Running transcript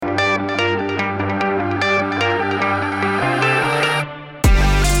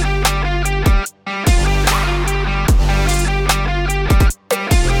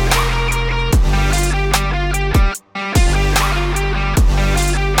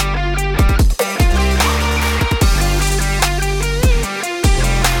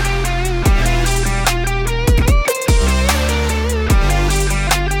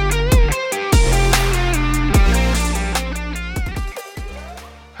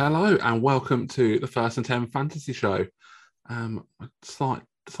Hello and welcome to the First and 10 Fantasy Show. A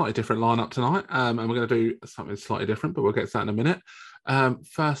slightly different lineup tonight, and we're going to do something slightly different, but we'll get to that in a minute.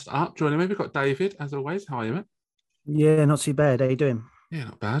 First up, joining me, we've got David, as always. How are you, mate? Yeah, not too bad. How you doing? Yeah,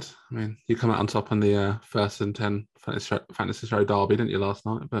 not bad. I mean, you come out on top on the First and 10 Fantasy Show derby, didn't you, last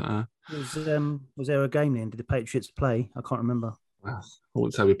night? But Was there a game then? Did the Patriots play? I can't remember. well, I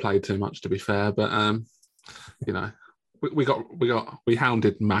wouldn't say we played too much, to be fair, but you know, we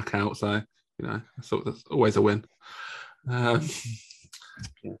hounded Mac out, so so that's always a win. Yeah,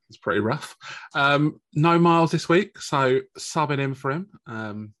 it's pretty rough. No Miles this week, so subbing in for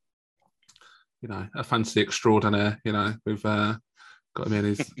him. A fantasy extraordinaire. We've got him in.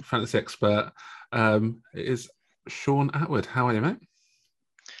 He's fantasy expert. It is Sean Atwood. How are you, mate?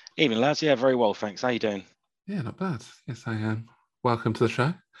 Evening, lads. Yeah, very well, thanks. How you doing? Yeah, not bad. Yes, I am. Welcome to the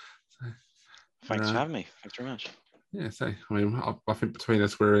show. Thanks for having me. Thanks very much. Yeah, so I mean, I think between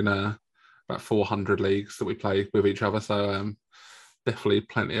us we're in about 400 leagues that we play with each other. So definitely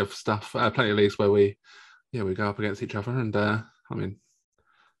plenty of stuff, plenty of leagues where we go up against each other. And I mean,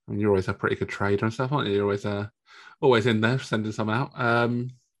 you're always a pretty good trader and stuff, aren't you? You're always in there sending some out. I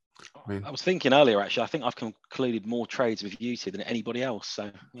was thinking earlier, actually, I think I've concluded more trades with you two than anybody else. So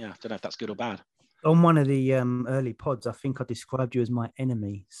yeah, I don't know if that's good or bad. On one of the early pods, I think I described you as my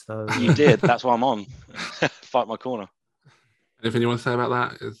enemy. So you did. That's why I'm on. Fight my corner. Anything you want to say about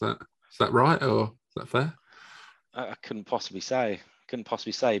that? Is that right or is that fair? I couldn't possibly say.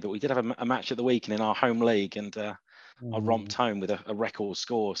 But we did have a match at the weekend in our home league, and I romped home with a record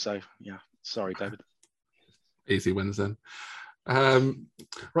score. So yeah, sorry, David. Easy wins then.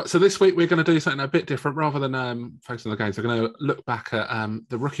 Right, so this week we're going to do something a bit different. Rather than focusing on the games, we're going to look back at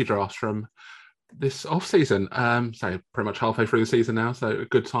the rookie drafts from this off season. So pretty much halfway through the season now, so a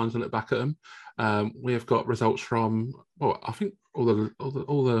good time to look back at them. We have got results from I think all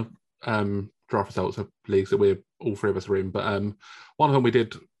the draft results of leagues that all three of us are in, but one of them we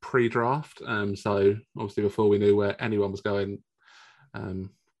did pre-draft, so obviously before we knew where anyone was going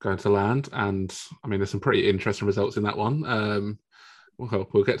to land, and I mean there's some pretty interesting results in that one.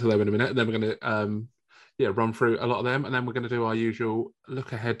 We'll get to them in a minute, and then we're going to run through a lot of them, and then we're going to do our usual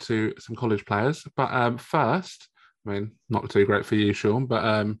look ahead to some college players. But first, I mean, not too great for you, Sean,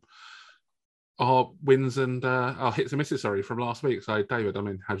 but our wins and our hits and misses, from last week. So, David, I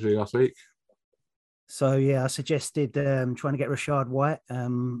mean, how did you do last week? So, yeah, I suggested trying to get Rashad White.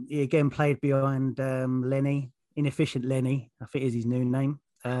 He again played behind Lenny, inefficient Lenny, I think is his new name.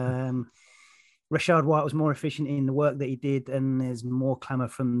 Rashad White was more efficient in the work that he did, and there's more clamour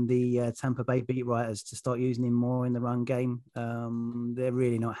from the Tampa Bay beat writers to start using him more in the run game. They're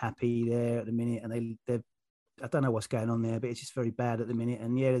really not happy there at the minute, and I don't know what's going on there, but it's just very bad at the minute.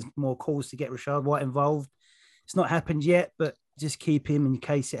 And yeah, there's more calls to get Rashad White involved. It's not happened yet, but just keep him in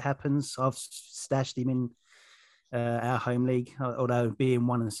case it happens. I've stashed him in our home league, although being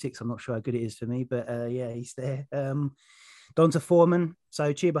 1-6, I'm not sure how good it is for me, but yeah, he's there. Donta Foreman.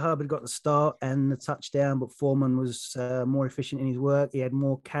 So Chuba Hubbard got the start and the touchdown, but Foreman was more efficient in his work. He had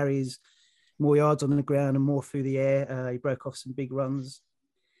more carries, more yards on the ground, and more through the air. He broke off some big runs.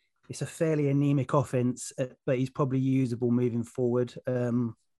 It's a fairly anemic offense, but he's probably usable moving forward. I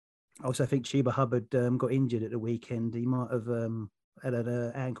also think Chuba Hubbard got injured at the weekend. He might have had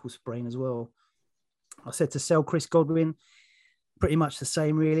an ankle sprain as well. I said to sell Chris Godwin. Pretty much the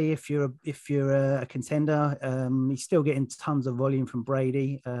same, really. If you're a contender, he's still getting tons of volume from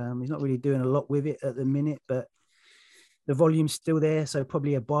Brady. He's not really doing a lot with it at the minute, but the volume's still there. So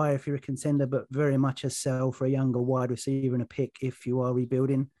probably a buy if you're a contender, but very much a sell for a younger wide receiver and a pick if you are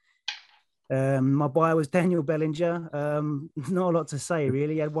rebuilding. My buy was Daniel Bellinger. Not a lot to say,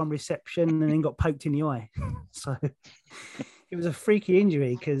 really. He had one reception and then got poked in the eye. So it was a freaky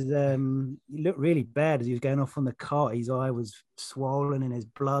injury because he looked really bad as he was going off on the cart. His eye was swollen and there's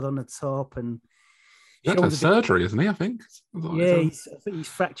blood on the top. And he's had surgery, isn't he? I think. Yeah, I think he's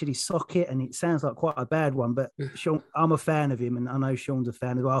fractured his socket, and it sounds like quite a bad one. But Sean, I'm a fan of him, and I know Sean's a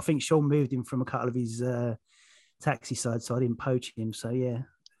fan as well. I think Sean moved him from a couple of his taxi sides, so I didn't poach him. So yeah,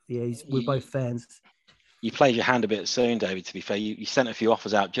 we're both fans. You played your hand a bit soon, David, to be fair. You sent a few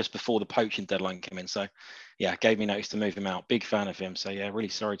offers out just before the poaching deadline came in. So, yeah, gave me notice to move him out. Big fan of him. So, yeah, really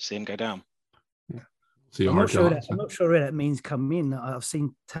sorry to see him go down. Yeah. So I'm not sure where that means come in. I've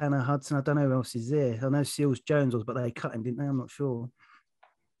seen Tanner Hudson. I don't know who else is there. I know Seals Jones was, but they cut him, didn't they? I'm not sure.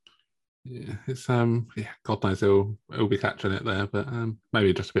 Yeah, it's God knows he'll be catching it there, but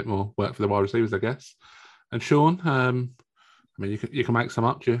maybe just a bit more work for the wide receivers, I guess. And Sean, I mean, you can make some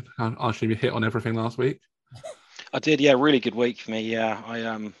up. I assume you hit on everything last week. I did, yeah. Really good week for me. Yeah, I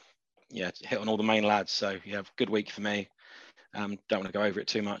hit on all the main lads. So yeah, good week for me. Don't want to go over it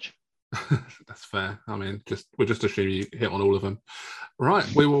too much. That's fair. I mean, we'll just assume you hit on all of them. Right,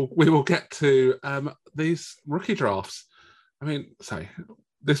 we will get to these rookie drafts. I mean, so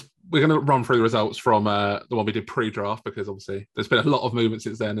we're going to run through the results from the one we did pre-draft, because obviously there's been a lot of movement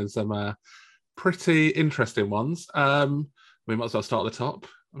since then and some pretty interesting ones. We might as well start at the top.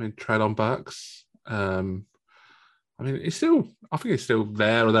 I mean, Treylon Burks. I mean, I think he's still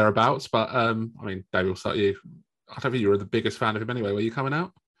there or thereabouts, but I mean, David, we'll start you. I don't think you were the biggest fan of him anyway. Were you coming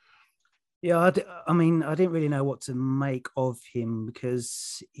out? Yeah, I mean, I didn't really know what to make of him,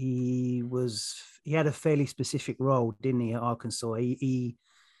 because he had a fairly specific role, didn't he, at Arkansas? He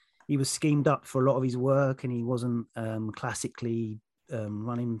was schemed up for a lot of his work, and he wasn't classically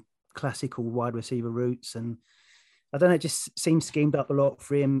running classical wide receiver routes. And I don't know, it just seemed schemed up a lot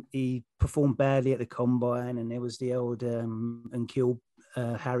for him. He performed badly at the combine, and there was the old N'Keal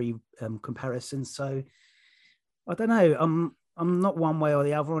Harry comparison. So I don't know. I'm not one way or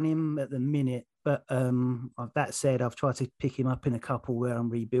the other on him at the minute, but that said, I've tried to pick him up in a couple where I'm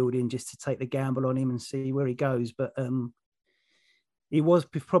rebuilding, just to take the gamble on him and see where he goes. But he was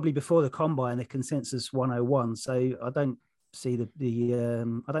probably before the combine the consensus 101, so I don't see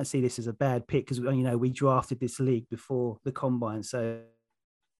I don't see this as a bad pick, because we drafted this league before the combine, so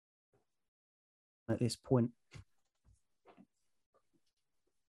at this point.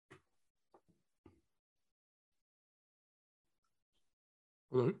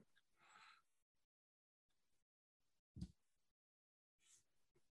 Hello.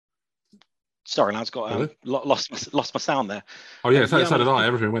 Sorry, lads, got lost my sound there. Oh yeah, so did I.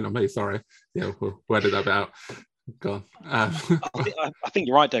 Everything went on me. Sorry. Yeah, we'll edit that bit out. Go on. I think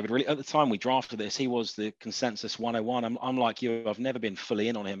you're right, David. Really, at the time we drafted this, he was the consensus 101. I'm like you. I've never been fully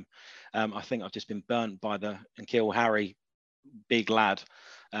in on him. I think I've just been burnt by the N'Keal Harry, big lad.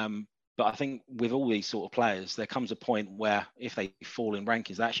 But I think with all these sort of players, there comes a point where if they fall in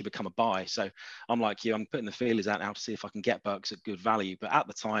rankings, they actually become a buy. So I'm like you. I'm putting the feelers out now to see if I can get Burks at good value. But at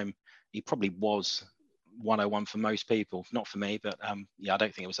the time, he probably was 101 for most people. Not for me, but yeah, I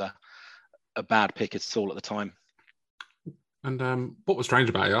don't think it was a bad pick at all at the time. And what was strange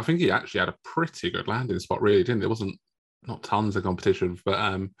about it, I think he actually had a pretty good landing spot, really, didn't he? There wasn't not tons of competition,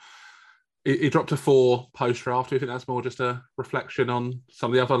 but he dropped to 4 post-draft. Do you think that's more just a reflection on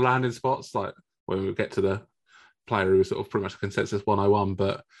some of the other landing spots, like when we get to the player who was sort of pretty much a consensus 101?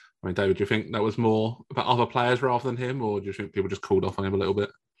 But I mean, David, do you think that was more about other players rather than him, or do you think people just called off on him a little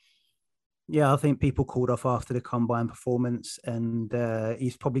bit? Yeah, I think people called off after the combine performance, and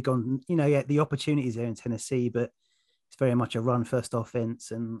he's probably gone, the opportunities there in Tennessee, but it's very much a run-first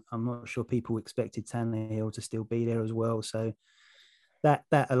offense, and I'm not sure people expected Tannehill to still be there as well. So that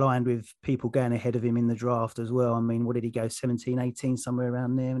aligned with people going ahead of him in the draft as well. I mean, what did he go, 17, 18, somewhere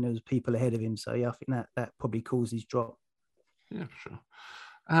around there, and there was people ahead of him. So yeah, I think that probably caused his drop. Yeah, for sure.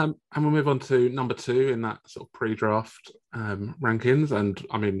 And we'll move on to number 2 in that sort of pre-draft rankings. And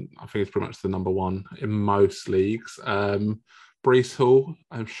I mean, I think it's pretty much the number 1 in most leagues. Breece Hall.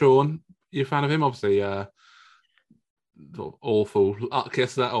 Sean, you a fan of him? Obviously, sort of awful luck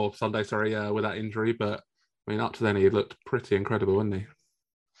yesterday, or Sunday, sorry, with that injury. But I mean, up to then, he looked pretty incredible, wasn't he?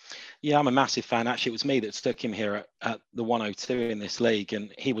 Yeah, I'm a massive fan. Actually, it was me that stuck him here at the 102 in this league,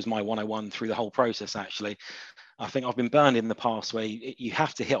 and he was my 101 through the whole process, actually. I think I've been burned in the past where you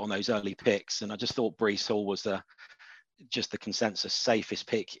have to hit on those early picks, and I just thought Breece Hall was just the consensus safest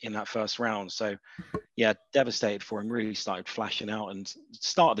pick in that first round. So, yeah, devastated for him. Really started flashing out, and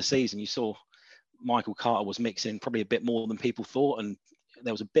start of the season, you saw Michael Carter was mixing probably a bit more than people thought, and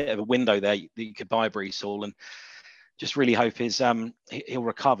there was a bit of a window there that you could buy Breece Hall, and just really hope he'll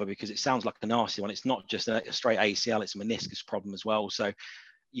recover, because it sounds like a nasty one. It's not just a straight ACL; it's a meniscus problem as well. So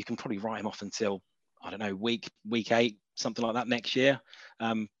you can probably write him off until, I don't know, week 8, something like that next year.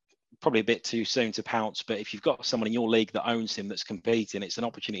 Probably a bit too soon to pounce, but if you've got someone in your league that owns him, that's competing, it's an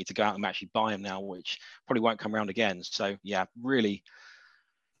opportunity to go out and actually buy him now, which probably won't come around again. So yeah, really,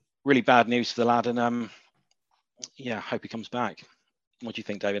 really bad news for the lad, and yeah, hope he comes back. What do you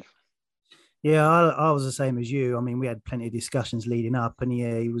think, David? Yeah, I was the same as you. I mean, we had plenty of discussions leading up, and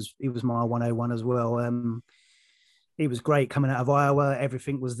yeah, he was my 101 as well. He was great coming out of Iowa.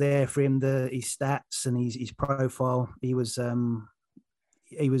 Everything was there for him. His stats and his profile. He was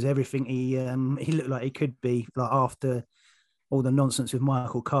everything he looked like he could be, like after all the nonsense with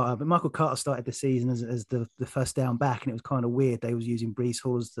Michael Carter. But Michael Carter started the season as the first down back, and it was kind of weird. They was using Breece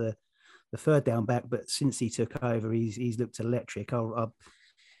Hall as the third down back, but since he took over, he's looked electric.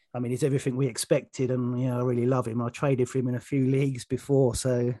 I mean, it's everything we expected, and I really love him. I traded for him in a few leagues before,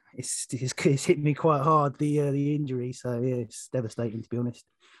 so it's hit me quite hard, the injury. So yeah, it's devastating, to be honest.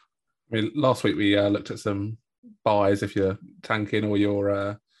 I mean, last week we looked at some buys if you're tanking or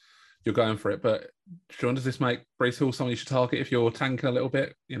you're going for it. But Sean, does this make Brees Hall someone you should target if you're tanking a little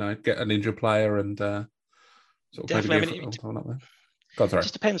bit? You know, get an injured player and sort of Definitely. maybe I mean, someone up there. God, sorry.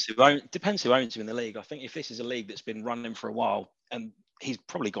 just depends who owns him in the league. I think if this is a league that's been running for a while, and he's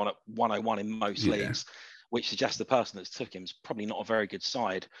probably gone at 101 in most leagues, which suggests the person that's took him is probably not a very good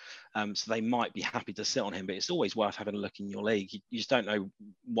side. So they might be happy to sit on him, but it's always worth having a look in your league. You just don't know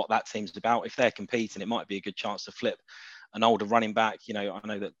what that team's about. If they're competing, it might be a good chance to flip an older running back. You know, I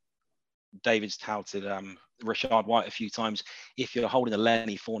know that David's touted Rashad White a few times. If you're holding a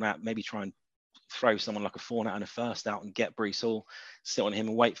Lenny Fournette, maybe try and throw someone like a Fournette and a first out and get Brees Hall, sit on him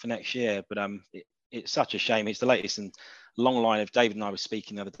and wait for next year. But it's such a shame. It's the latest and long line of David and I were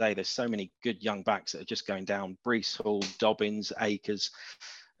speaking the other day. There's so many good young backs that are just going down. Brees Hall, Dobbins, Akers.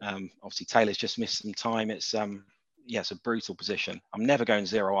 Obviously Taylor's just missed some time. It's it's a brutal position. I'm never going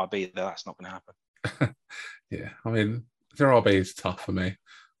 0 RB though. That's not going to happen. Yeah, I mean 0 RB is tough for me.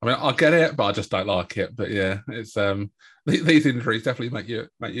 I mean, I get it, but I just don't like it. But yeah, it's these injuries definitely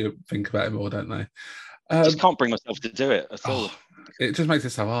make you think about it more, don't they? I just can't bring myself to do it at all. It just makes it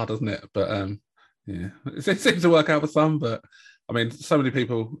so hard, doesn't it? But yeah, it seems to work out for some. But I mean, so many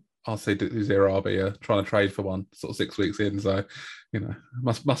people I see do 0 RB are trying to trade for one sort of 6 weeks in. So you know,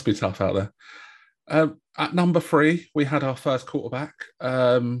 must be tough out there. At number 3, we had our first quarterback.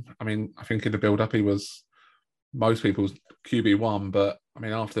 I mean, I think in the build-up he was most people's QB1, but I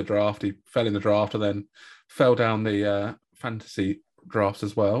mean, after the draft, he fell in the draft and then fell down the fantasy drafts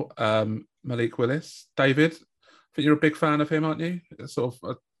as well. Malik Willis. David, I think you're a big fan of him, aren't you? Sort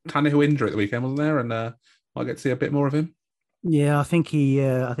of a Tannehill injury at the weekend, wasn't there? And might get to see a bit more of him. Yeah, I think he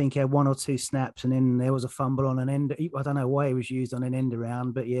had 1 or 2 snaps, and then there was a fumble on an end. I don't know why he was used on an end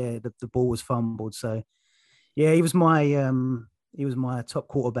around, but yeah, the ball was fumbled. So yeah, he was my top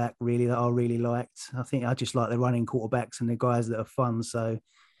quarterback really that I really liked. I think I just like the running quarterbacks and the guys that are fun. So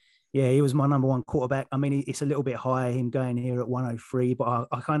yeah, he was my number 1 quarterback. I mean, it's a little bit high him going here at 103, but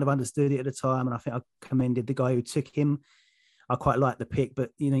I kind of understood it at the time, and I think I commended the guy who took him. I quite liked the pick,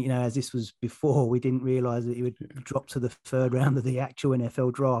 but you know, as this was before, we didn't realise that he would drop to the 3rd round of the actual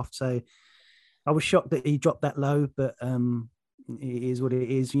NFL draft. So I was shocked that he dropped that low, but it is what it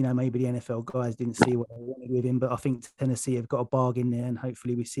is. You know, maybe the NFL guys didn't see what they wanted with him, but I think Tennessee have got a bargain there, and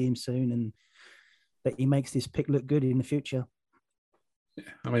hopefully we see him soon and that he makes this pick look good in the future. Yeah,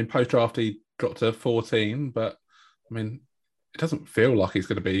 I mean, post-draft he dropped to 14, but I mean, it doesn't feel like he's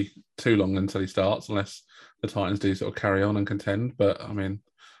going to be too long until he starts, unless the Titans do sort of carry on and contend. But I mean,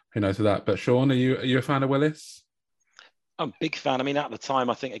 who knows with that? But Sean, are you a fan of Willis? I'm a big fan. I mean, at the time,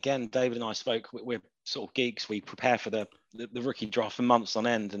 I think again, David and I spoke. We're sort of geeks. We prepare for the rookie draft for months on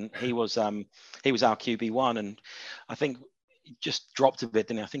end, and he was our QB1, and I think he just dropped a bit,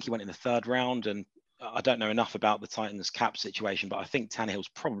 didn't he? I think he went in the 3rd round, and I don't know enough about the Titans cap situation, but I think Tannehill's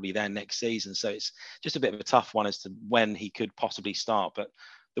probably there next season. So it's just a bit of a tough one as to when he could possibly start. But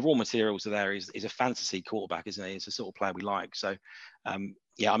the raw materials are there. He's a fantasy quarterback, isn't he? It's the sort of player we like. So,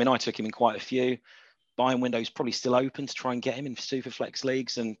 yeah, I mean, I took him in quite a few. Buying window's probably still open to try and get him in Superflex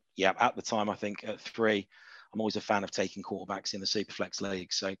leagues. And yeah, at the time, I think at 3, I'm always a fan of taking quarterbacks in the Superflex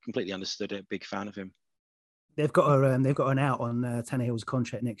league. So completely understood it. Big fan of him. They've got an out on Tannehill's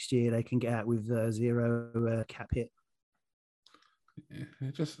contract next year. They can get out with 0 cap hit.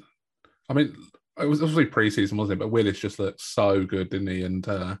 Yeah, I mean, it was obviously preseason, wasn't it? But Willis just looked so good, didn't he? And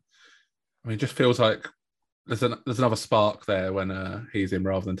I mean, it just feels like there's another spark there when he's in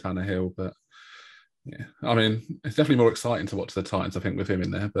rather than Tannehill. But yeah, I mean, it's definitely more exciting to watch the Titans, I think, with him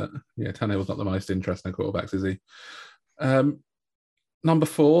in there. But yeah, Tannehill's not the most interesting quarterbacks, is he? Number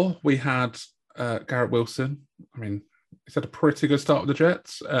 4, we had Garrett Wilson. I mean, he's had a pretty good start with the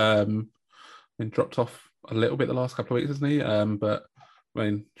Jets. I mean, dropped off a little bit the last couple of weeks, hasn't he? But I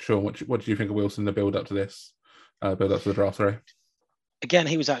mean, Sean, what do you think of Wilson? The build up to this, build up to the draft? Sorry. Again,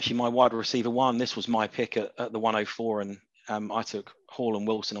 he was actually my wide receiver 1. This was my pick at the 104, and I took Hall and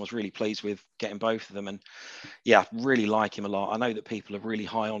Wilson. I was really pleased with getting both of them, and yeah, really like him a lot. I know that people are really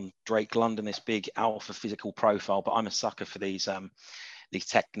high on Drake London, this big alpha physical profile, but I'm a sucker for these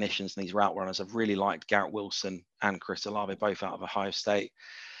technicians and these route runners. I've really liked Garrett Wilson and Chris Olave, both out of Ohio State.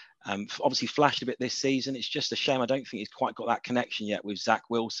 Obviously flashed a bit this season. It's just a shame. I don't think he's quite got that connection yet with Zach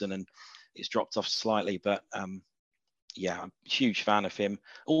Wilson, and it's dropped off slightly. But yeah, I'm a huge fan of him.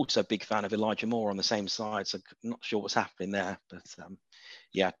 Also a big fan of Elijah Moore on the same side. So I'm not sure what's happening there. But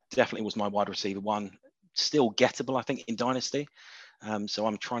yeah, definitely was my wide receiver 1. Still gettable, I think, in Dynasty. So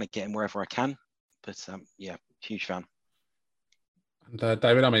I'm trying to get him wherever I can. But yeah, huge fan. And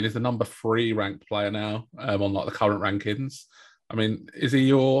David, I mean, he's the number 3 ranked player now on like the current rankings. I mean, is he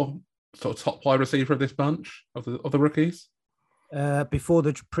your sort of top wide receiver of this bunch of the rookies? Before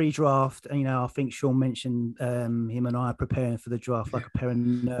the pre-draft, I think Sean mentioned him and I preparing for the draft like a pair of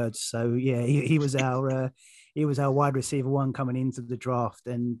nerds. So yeah, he was our wide receiver one coming into the draft,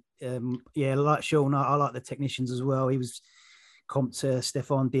 and like Sean, I like the technicians as well. He was comped to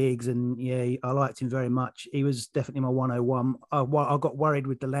Stephon Diggs, and yeah, I liked him very much. He was definitely my 101. I got worried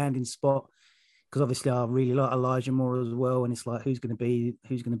with the landing spot because obviously I really like Elijah Moore as well, and it's like who's going to be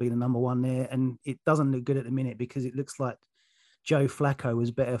the number one there, and it doesn't look good at the minute because it looks like Joe Flacco was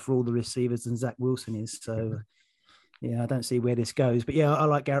better for all the receivers than Zach Wilson is. So, yeah, I don't see where this goes. But, yeah, I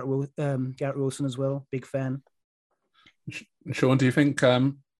like Garrett Wilson as well. Big fan. Sean, do you think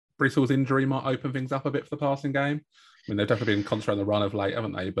Bristol's injury might open things up a bit for the passing game? I mean, they've definitely been concentrating on the run of late,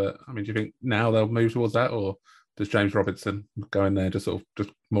 haven't they? But, I mean, do you think now they'll move towards that, or does James Robinson go in there just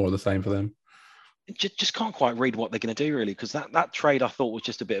more of the same for them? Just can't quite read what they're going to do really, because that trade I thought was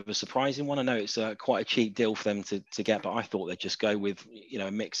just a bit of a surprising one. I know it's quite a cheap deal for them to get, but I thought they'd just go with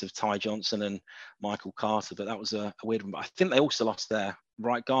a mix of Ty Johnson and Michael Carter, but that was a weird one. But I think they also lost their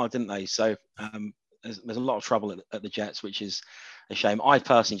right guard, didn't they? So there's a lot of trouble at the Jets, which is a shame. I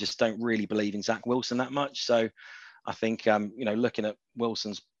personally just don't really believe in Zach Wilson that much. So I think looking at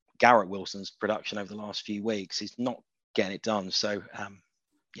Garrett Wilson's production over the last few weeks, he's not getting it done. So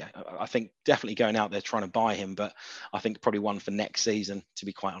yeah, I think definitely going out there trying to buy him, but I think probably one for next season, to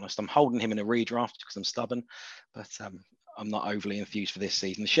be quite honest. I'm holding him in a redraft because I'm stubborn, but I'm not overly enthused for this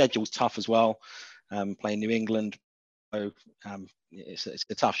season. The schedule's tough as well, playing New England. So it's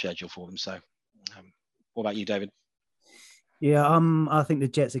a tough schedule for them. So what about you, David? Yeah, I think the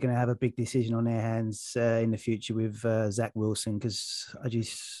Jets are going to have a big decision on their hands in the future with Zach Wilson, because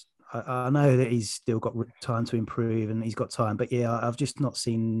I know that he's still got time to improve and he's got time, but yeah, I've just not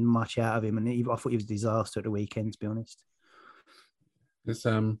seen much out of him, and I thought he was a disaster at the weekend, to be honest.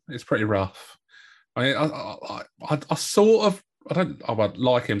 It's pretty rough. I mean, I sort of, I would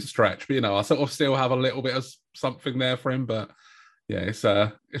like him to stretch, but I sort of still have a little bit of something there for him, but yeah, it's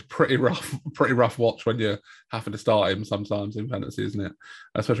pretty rough watch when you're having to start him sometimes in fantasy, isn't it?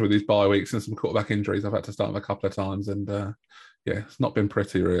 Especially with these bye weeks and some quarterback injuries. I've had to start him a couple of times, and yeah, it's not been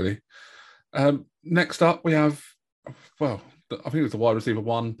pretty, really. Next up, we have, I think it was the wide receiver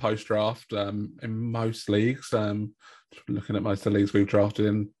one post-draft in most leagues. Looking at most of the leagues we've drafted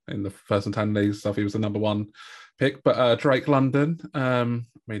in the first and 10 leagues, I think he was the number one pick. But Drake London, I mean,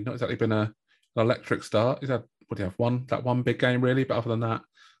 not exactly been an electric start. He's had, that one big game, really. But other than that,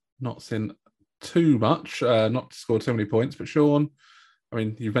 not seen too much, not scored too many points. But Sean, I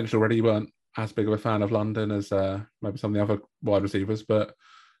mean, you mentioned already you weren't as big of a fan of London as maybe some of the other wide receivers, but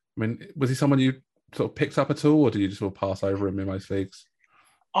I mean, was he someone you sort of picked up at all, or do you just sort of pass over him in most leagues?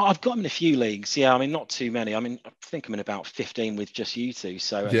 I've got him in a few leagues. Yeah, I mean, not too many. I mean, I think I'm in about 15 with just you two.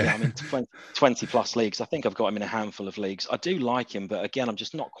 So yeah, I'm in 20 plus leagues. I think I've got him in a handful of leagues. I do like him, but again, I'm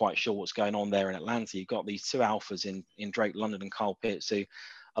just not quite sure what's going on there in Atlanta. You've got these two alphas in Drake London and Kyle Pitts, who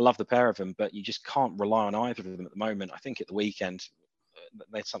I love the pair of them, but you just can't rely on either of them at the moment. I think at the weekend,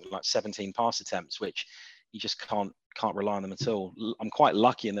 they had something like 17 pass attempts, which you just can't rely on them at all. I'm quite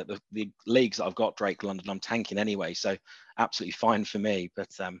lucky in that the leagues that I've got Drake London, I'm tanking anyway, so absolutely fine for me. But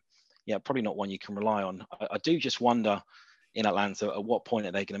yeah, probably not one you can rely on. I do just wonder in Atlanta at what point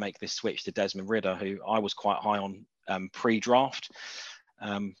are they going to make this switch to Desmond Ridder, who I was quite high on pre-draft.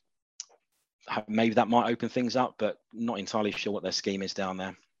 Maybe that might open things up, but not entirely sure what their scheme is down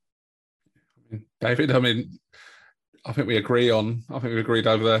there. David, I mean, I think we agreed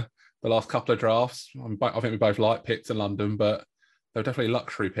over the last couple of drafts. I think we both like Pitts and London, but they were definitely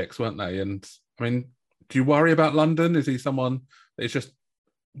luxury picks, weren't they? And I mean, do you worry about London? Is he someone that is just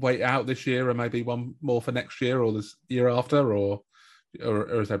wait out this year and maybe one more for next year or this year after, or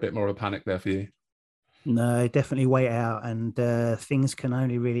is there a bit more of a panic there for you? No, definitely wait out, and things can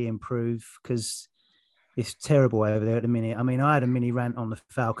only really improve because it's terrible over there at the minute. I mean, I had a mini rant on the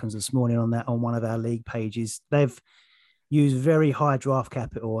Falcons this morning on one of our league pages. They've used very high draft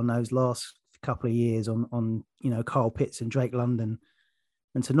capital on those last couple of years on Kyle Pitts and Drake London,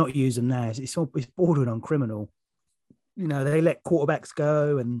 and to not use them now, it's bordering on criminal. They let quarterbacks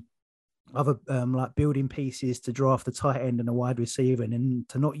go and other like building pieces to draft a tight end and a wide receiver, and then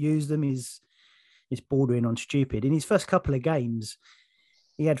to not use them is bordering on stupid. In his first couple of games,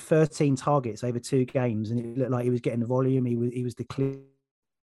 he had 13 targets over 2 games, and it looked like he was getting the volume. He was the clear.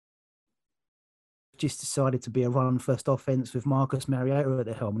 Just decided to be a run-first offense with Marcus Mariota at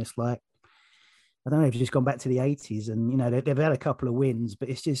the helm. And it's like, I don't know if he's just gone back to the 80s, and they've had a couple of wins, but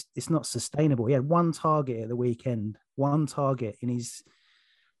it's not sustainable. He had 1 target at the weekend, 1 target in his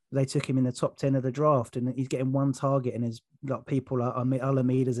they took him in the top 10 of the draft, and he's getting one target, and there's like people like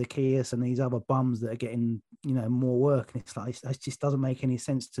Alameda, Zacchaeus, and these other bums that are getting, you know, more work. And it's like, it just doesn't make any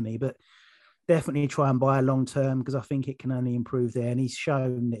sense to me. But definitely try and buy a long term, because I think it can only improve there. And he's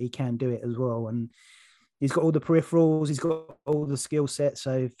shown that he can do it as well. And he's got all the peripherals, he's got all the skill sets.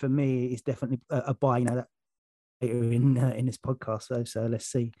 So for me, it's definitely a buy. You know, that later in this podcast. So let's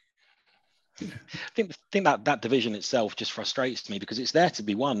see. I think that division itself just frustrates me, because it's there to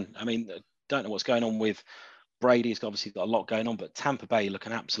be won. I mean, don't know what's going on with Brady. He's obviously got a lot going on, but Tampa Bay look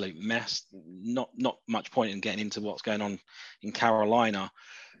an absolute mess. Not much point in getting into what's going on in Carolina.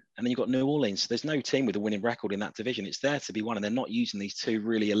 And then you've got New Orleans. So there's no team with a winning record in that division. It's there to be won, and they're not using these two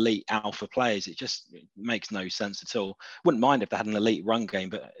really elite alpha players. It makes no sense at all. Wouldn't mind if they had an elite run game,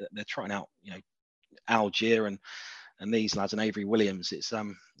 but they're trying out, you know, Algier and these lads and Avery Williams. It's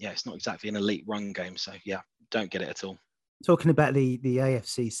it's not exactly an elite run game. So yeah, don't get it at all. Talking about the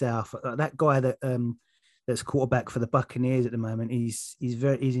AFC South, that guy that's quarterback for the Buccaneers at the moment, he's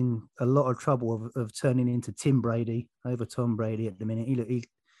in a lot of trouble of turning into Tim Brady over Tom Brady at the minute. He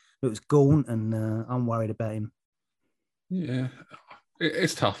looks gaunt, and I'm worried about him. Yeah,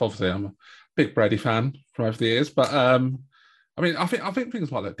 it's tough. Obviously, I'm a big Brady fan from over the years, but I mean, I think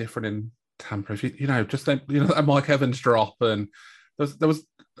things might look different in Tampa. If just that Mike Evans drop, and there was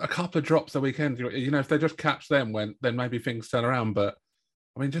a couple of drops the weekend. You know, if they just catch them, then maybe things turn around. But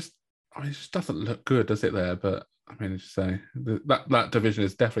it just doesn't look good, does it? There, but I mean, just say that division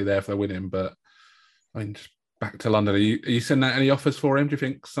is definitely there for the winning. But I mean, just back to London. Are you sending out any offers for him? Do you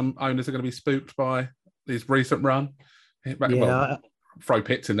think some owners are going to be spooked by his recent run? Throw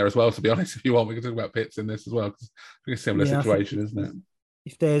Pitts in there as well, to be honest, if you want. We can talk about Pitts in this as well, because it's a similar situation, isn't it?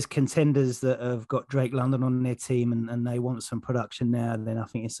 If there's contenders that have got Drake London on their team and they want some production now, then I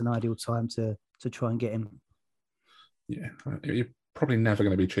think it's an ideal time to try and get him. Yeah, you're probably never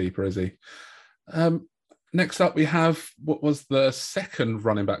going to be cheaper, is he? Next up, we have what was the second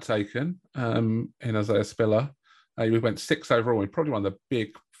running back taken in Isaiah Spiller. We went 6 overall. We're probably one of the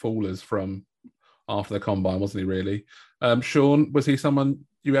big fallers from after the combine, wasn't he, really? Sean, was he someone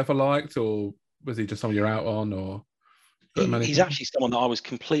you ever liked, or was he just someone you're out on? Or he's actually someone that I was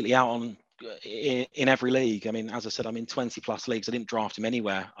completely out on in every league. I mean, as I said, I'm in 20 plus leagues. I didn't draft him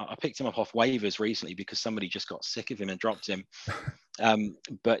anywhere. I picked him up off waivers recently because somebody just got sick of him and dropped him.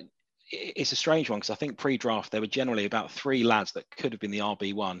 But it's a strange one, because I think pre-draft there were generally about 3 lads that could have been the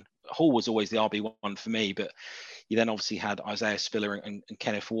RB1. Hall was always the RB1 for me, but you then obviously had Isaiah Spiller and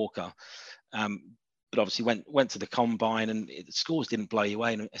Kenneth Walker. But obviously went to the combine, and the scores didn't blow you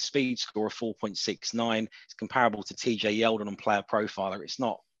away. And a speed score of 4.69 is comparable to TJ Yeldon on Player Profiler. It's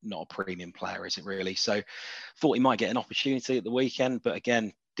not a premium player, is it really? So thought he might get an opportunity at the weekend, but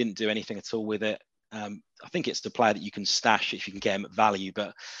again, didn't do anything at all with it. I think it's the player that you can stash if you can get him at value,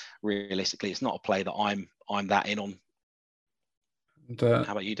 but realistically, it's not a play that I'm that in on. And,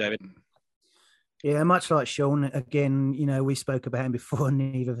 how about you, David? Yeah, much like Sean. Again, you know, we spoke about him before, and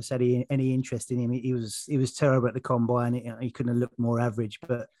neither of us had any interest in him. He was terrible at the combine. He couldn't have looked more average.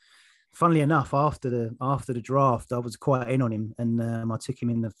 But funnily enough, after the draft, I was quite in on him, and I took him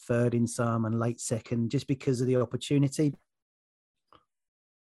in the 3rd in some and late 2nd, just because of the opportunity.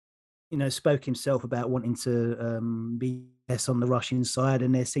 You know, spoke himself about wanting to be less on the rushing side,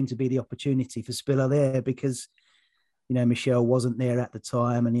 and there seemed to be the opportunity for Spiller there, because you know, Michelle wasn't there at the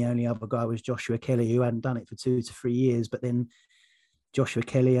time, and the only other guy was Joshua Kelly, who hadn't done it for 2 to 3 years. But then Joshua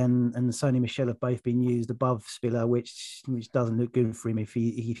Kelly and Sony Michel have both been used above Spiller, which doesn't look good for him if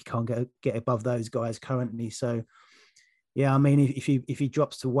he can't get above those guys currently. So, yeah, I mean, if he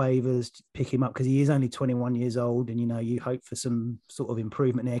drops to waivers, pick him up, because he is only 21 years old, and you know, you hope for some sort of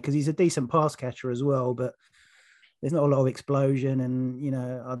improvement there, because he's a decent pass catcher as well, but there's not a lot of explosion, and you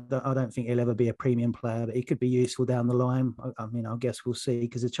know, I don't think he'll ever be a premium player, but he could be useful down the line. I mean, I guess we'll see,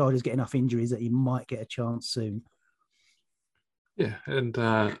 because the Chargers get enough injuries that he might get a chance soon. Yeah, and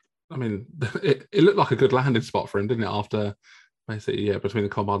I mean, it looked like a good landing spot for him, didn't it? After basically, between the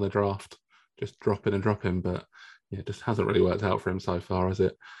combine and the draft, just drop in, but yeah, it just hasn't really worked out for him so far, has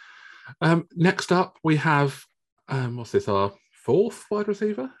it? Next up, we have what's this? Our 4th wide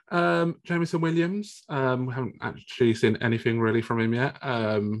receiver, Jameson Williams. We haven't actually seen anything really from him yet.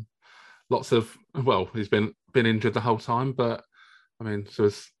 He's been injured the whole time, but I mean, so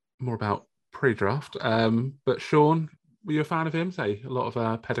it's more about pre-draft. But Sean, were you a fan of him? Say, a lot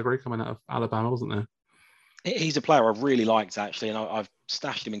of pedigree coming out of Alabama, wasn't there? He's a player I've really liked, actually, and I've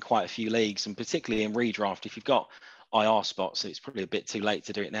stashed him in quite a few leagues, and particularly in redraft. If you've got IR spots, it's probably a bit too late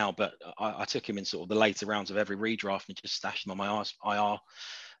to do it now, but I took him in sort of the later rounds of every redraft and just stashed him on my IR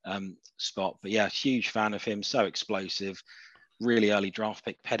spot. But yeah, huge fan of him, so explosive. really early draft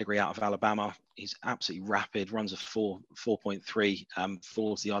pick pedigree out of Alabama. He's absolutely rapid, runs a 4.3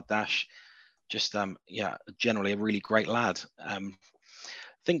 40-yard dash. Just generally a really great lad. I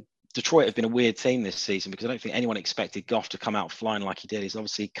think Detroit have been a weird team this season because I don't think anyone expected Goff to come out flying like he did. He's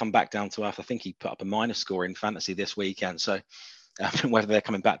obviously come back down to earth. I think he put up a minus score in fantasy this weekend. So whether they're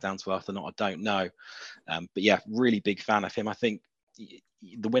coming back down to earth or not, I don't know. But yeah, really big fan of him. I think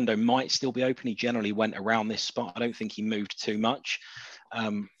the window might still be open. He generally went around this spot. I don't think he moved too much.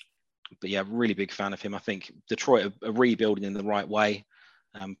 But yeah, really big fan of him. I think Detroit are rebuilding in the right way.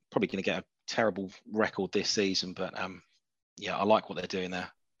 Probably going to get a terrible record this season, but yeah, I like what they're doing there.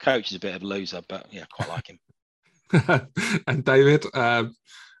 Coach is a bit of a loser, but yeah, quite like him. And David, I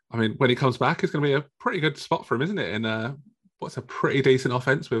mean, when he comes back, it's going to be a pretty good spot for him, isn't it? And what's a pretty decent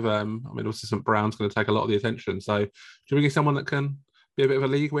offense with, I mean, also St. Brown's going to take a lot of the attention. So do you think he's someone that can be a bit of a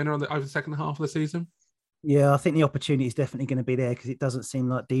league winner over the second half of the season? Yeah, I think the opportunity is definitely going to be there because it doesn't seem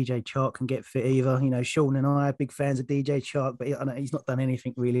like DJ Chark can get fit either. You know, Sean and I are big fans of DJ Chark, but he's not done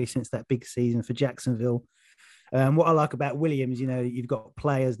anything really since that big season for Jacksonville. What I like about Williams, you know, you've got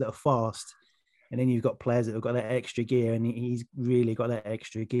players that are fast, and then you've got players that have got that extra gear, and he's really got that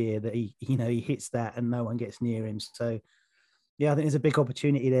extra gear that he hits that and no one gets near him. So, yeah, I think there's a big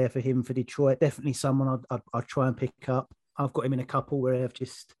opportunity there for him for Detroit. Definitely someone I'd try and pick up. I've got him in a couple where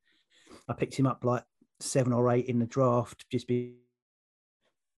I picked him up like 7 or 8 in the draft.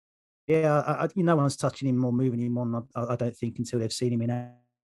 No one's touching him or moving him on. I don't think until they've seen him in.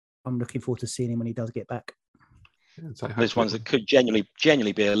 I'm looking forward to seeing him when he does get back. There's ones that could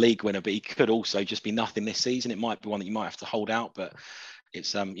genuinely be a league winner, but he could also just be nothing this season. It might be one that you might have to hold out, but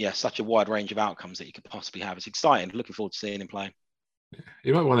it's such a wide range of outcomes that you could possibly have. It's exciting. Looking forward to seeing him play.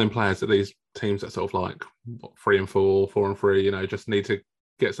 He might be one of them players that these teams that sort of like 3 and 4, 4 and 3, you know, just need to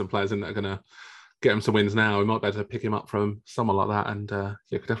get some players in that are going to get him some wins now. We might be able to pick him up from someone like that, and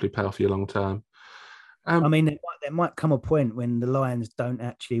could definitely pay off you long term. I mean, there might come a point when the Lions don't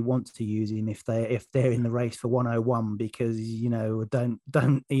actually want to use him if they're in the race for 101 because, you know, don't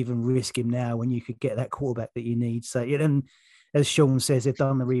even risk him now when you could get that quarterback that you need. So, and as Sean says, they've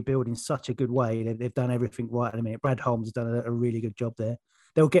done the rebuild in such a good way. They've done everything right in a minute. Brad Holmes has done a really good job there.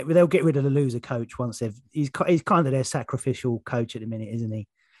 They'll get rid of the loser coach once he's kind of their sacrificial coach at the minute, isn't he?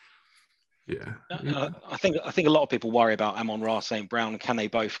 Yeah, I think a lot of people worry about Amon-Ra St. Brown. Can they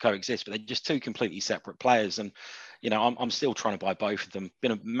both coexist? But they're just two completely separate players. And you know, I'm still trying to buy both of them.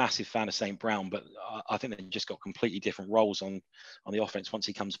 Been a massive fan of St. Brown, but I think they've just got completely different roles on the offense once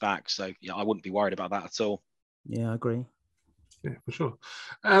he comes back. So yeah, I wouldn't be worried about that at all. Yeah, I agree. Yeah, for sure.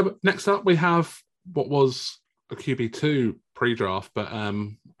 Next up, we have what was a QB2 pre-draft, but I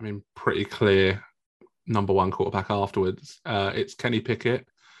mean, pretty clear number 1 quarterback afterwards. It's Kenny Pickett.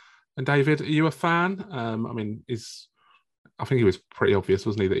 And David, are you a fan? I mean, I think he was pretty obvious,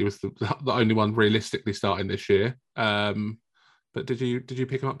 wasn't he, that he was the only one realistically starting this year. But did you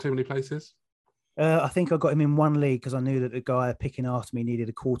pick him up too many places? I think I got him in one league because I knew that the guy picking after me needed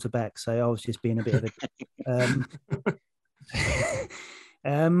a quarterback, so I was just being a bit of a.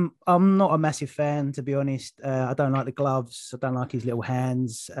 I'm not a massive fan, to be honest. I don't like the gloves. I don't like his little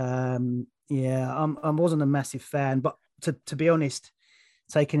hands. I wasn't a massive fan, but to be honest,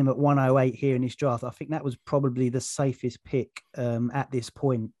 taking him at 108 here in this draft, I think that was probably the safest pick at this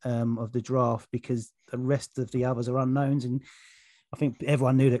point of the draft because the rest of the others are unknowns. And I think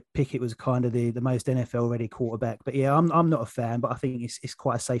everyone knew that Pickett was kind of the most NFL-ready quarterback. But yeah, I'm not a fan, but I think it's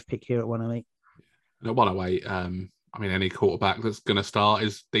quite a safe pick here at 108. And at 108, I mean, any quarterback that's going to start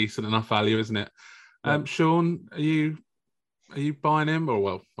is decent enough value, isn't it? Yeah. Sean, are you buying him? Or,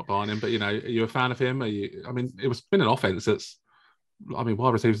 well, not buying him, but, you know, are you a fan of him? I mean, it's been an offense that's, I mean,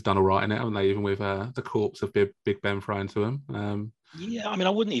 wide receivers have done all right in it, haven't they? Even with the corpse of Big Ben thrown to him. Yeah, I mean,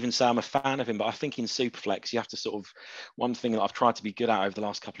 I wouldn't even say I'm a fan of him, but I think in Superflex, you have to sort of, one thing that I've tried to be good at over the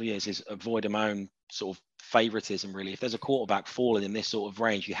last couple of years is avoid my own sort of favoritism, really. If there's a quarterback falling in this sort of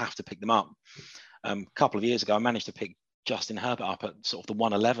range, you have to pick them up. A couple of years ago, I managed to pick Justin Herbert up at sort of the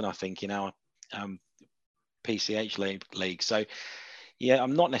 111, I think, in our PCH league. So, yeah,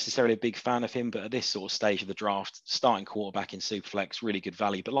 I'm not necessarily a big fan of him, but at this sort of stage of the draft, starting quarterback in Superflex, really good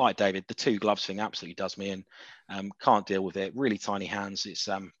value. But like David, the 2 gloves thing absolutely does me in. Can't deal with it. Really tiny hands. It's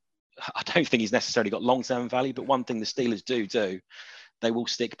I don't think he's necessarily got long-term value, but one thing the Steelers do, they will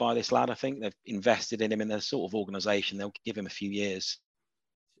stick by this lad. I think they've invested in him in their sort of organisation. They'll give him a few years.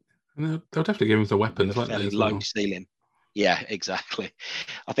 And they'll definitely give him some weapons, won't they? Low ceiling. Yeah, exactly.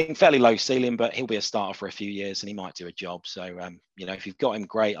 I think fairly low ceiling, but he'll be a starter for a few years and he might do a job. So, you know, if you've got him,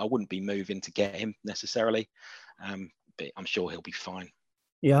 great. I wouldn't be moving to get him necessarily, but I'm sure he'll be fine.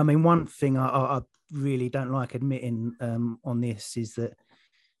 Yeah, I mean, one thing I really don't like admitting on this is that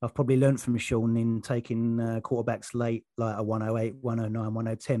I've probably learned from Sean in taking quarterbacks late, like a 108, 109,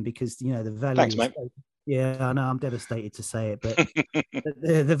 110, because, you know, the value Thanks, is. mate. Yeah, I know I'm devastated to say it, but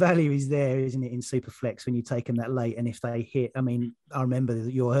the value is there, isn't it, in Superflex when you take them that late? And if they hit, I mean, I remember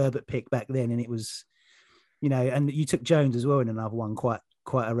your Herbert pick back then, and it was, you know, and you took Jones as well in another one quite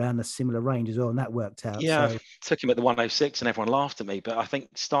around a similar range as well, and that worked out. Yeah, So took him at the 106 and everyone laughed at me. But I think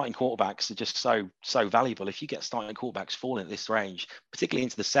starting quarterbacks are just so valuable. If you get starting quarterbacks falling at this range, particularly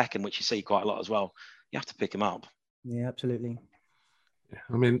into the second, which you see quite a lot as well, you have to pick them up. yeah, absolutely. Yeah,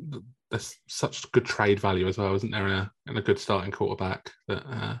 I mean, there's such good trade value as well, isn't there, in a good starting quarterback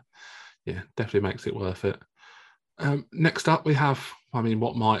that, yeah, definitely makes it worth it. Next up, we have, I mean,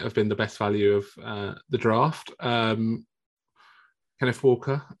 what might have been the best value of the draft. Kenneth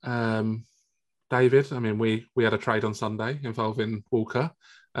Walker. David, I mean, we had a trade on Sunday involving Walker.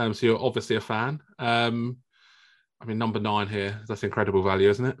 So you're obviously a fan. I mean, number 9 here, that's incredible value,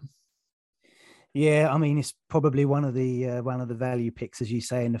 isn't it? Yeah, I mean, it's probably one of the value picks, as you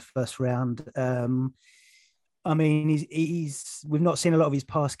say, in the first round. I mean, we've not seen a lot of his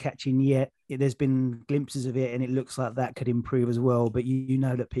pass catching yet. There's been glimpses of it, and it looks like that could improve as well. But you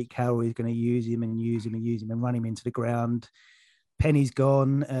know that Pete Carroll is going to use him and run him into the ground. Penny's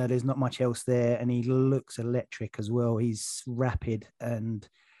gone. There's not much else there, and he looks electric as well. He's rapid and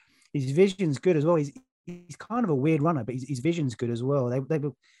his vision's good as well. He's kind of a weird runner, but his vision's good as well. They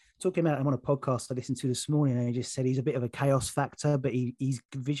were talking about him on a podcast I listened to this morning, and he just said he's a bit of a chaos factor, but his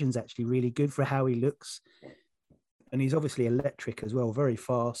vision's actually really good for how he looks. And he's obviously electric as well, very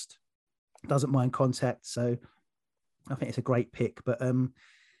fast, doesn't mind contact. So I think it's a great pick. But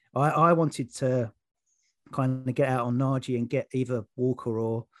I wanted to kind of get out on Najee and get either Walker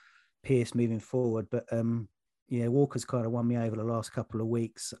or Pierce moving forward. But yeah, Walker's kind of won me over the last couple of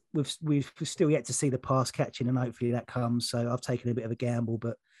weeks. We've still yet to see the pass catching, and hopefully that comes. So I've taken a bit of a gamble,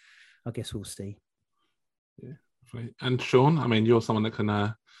 but I guess we'll see. Yeah. And Sean, I mean, you're someone that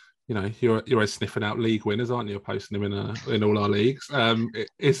can, you know, you're always sniffing out league winners, aren't you? You're posting them in all our leagues.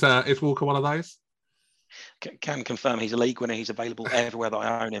 Is Walker one of those? Can confirm he's a league winner. He's available everywhere that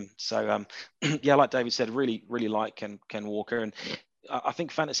I own him. So yeah, like David said, really like Ken Walker. And I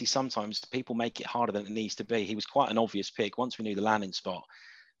think fantasy, sometimes people make it harder than it needs to be. He was quite an obvious pick once we knew the landing spot.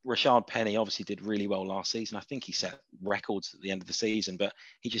 Rashad Penny obviously did really well last season. I think he set records at the end of the season, but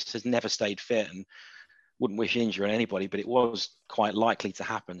he just has never stayed fit and wouldn't wish injury on anybody, but it was quite likely to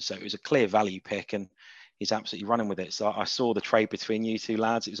happen. So it was a clear value pick, and he's absolutely running with it. So I saw the trade between you two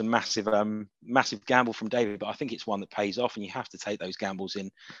lads. It was a massive gamble from David, but I think it's one that pays off, and you have to take those gambles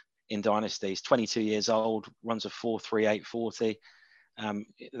in dynasties. 22 years old, runs a 4.38 40.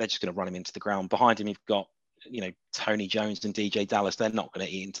 They're just going to run him into the ground. Behind him, you've got, you know, Tony Jones and DJ Dallas. They're not going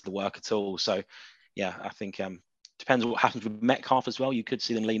to eat into the work at all. So yeah, I think depends on what happens with Metcalf as well. You could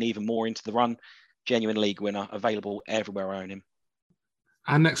see them lean even more into the run. Genuine league winner, available everywhere I own him.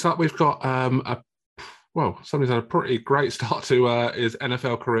 And next up, we've got somebody's had a pretty great start to his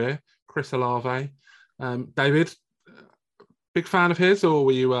NFL career, Chris Olave. David, big fan of his, or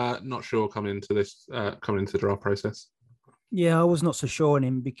were you not sure coming into the draft process? Yeah, I was not so sure on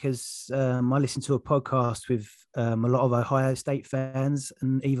him because I listened to a podcast with a lot of Ohio State fans,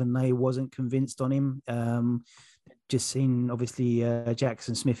 and even they wasn't convinced on him. Just seen, obviously,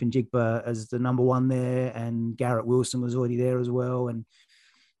 Jackson Smith and Jigba as the number one there, and Garrett Wilson was already there as well. And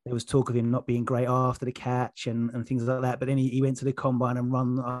there was talk of him not being great after the catch and things like that. But then he went to the combine and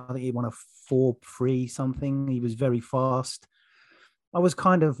run, I think he won a 4.3 something. He was very fast. I was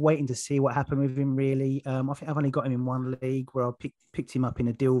kind of waiting to see what happened with him, really. I think I've only got him in one league where I picked him up in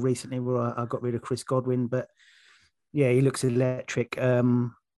a deal recently where I got rid of Chris Godwin. But yeah, he looks electric.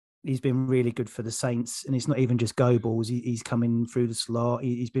 He's been really good for the Saints, and it's not even just go balls. He's coming through the slot.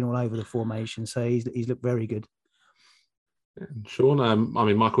 He's been all over the formation, so he's looked very good. And Sean, I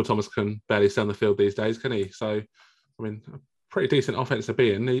mean, Michael Thomas can barely stay on the field these days, can he? So, I mean, a pretty decent offense to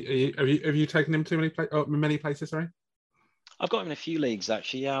be in. Have you taken him to many places? Sorry, I've got him in a few leagues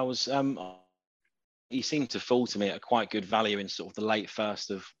actually. Yeah, I was. He seemed to fall to me at a quite good value in sort of the late first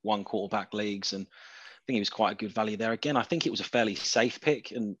of one quarterback leagues, and I think he was quite a good value there. Again, I think it was a fairly safe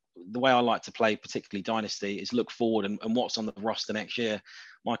pick, and the way I like to play, particularly Dynasty, is look forward and what's on the roster next year.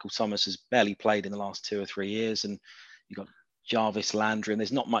 Michael Thomas has barely played in the last 2 or 3 years, and you've got Jarvis Landry, and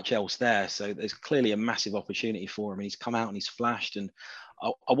there's not much else there. So there's clearly a massive opportunity for him, and he's come out and he's flashed. And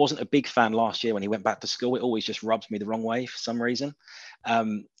I wasn't a big fan last year when he went back to school. It always just rubs me the wrong way for some reason.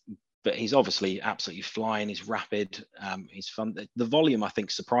 But he's obviously absolutely flying. He's rapid. He's fun. The volume, I think,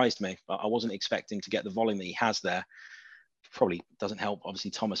 surprised me. I wasn't expecting to get the volume that he has there. probably doesn't help,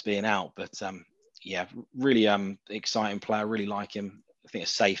 obviously, Thomas being out. But yeah, really exciting player. Really like him. I think a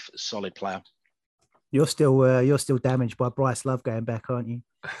safe, solid player. You're still damaged by Bryce Love going back, aren't you?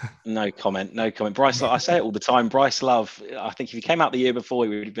 No comment. Bryce Love, I say it all the time. Bryce Love, I think if he came out the year before, he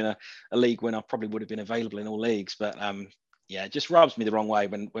would have been a league winner, probably would have been available in all leagues. But yeah, it just rubs me the wrong way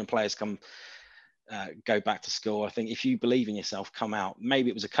when players go back to school. I think if you believe in yourself, come out. Maybe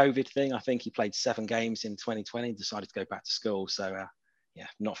it was a COVID thing. I think he played 7 games in 2020 and decided to go back to school. So yeah,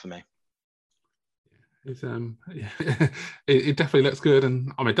 not for me. It's yeah, it definitely looks good,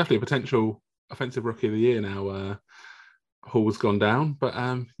 and I mean definitely a potential offensive rookie of the year now. Hall's gone down, but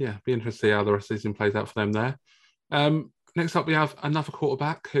yeah, be interested to see how the rest of the season plays out for them there. Next up, we have another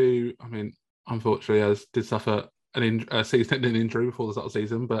quarterback who, I mean, unfortunately, did suffer a season-ending injury before the start of the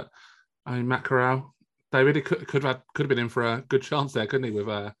season. But I mean, Matt Corral, David, he could have been in for a good chance there, couldn't he? With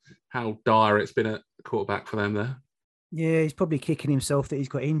how dire it's been at quarterback for them there. Yeah, he's probably kicking himself that he's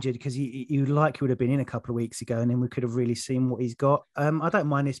got injured, because he would have been in a couple of weeks ago, and then we could have really seen what he's got. I don't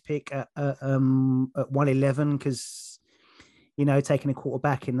mind this pick at 111, because, you know, taking a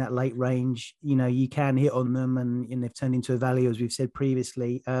quarterback in that late range, you know, you can hit on them, and they've turned into a value, as we've said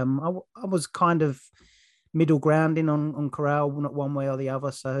previously. I was kind of middle grounding on Corral, not one way or the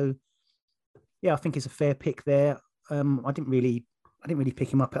other. So yeah, I think it's a fair pick there. I didn't really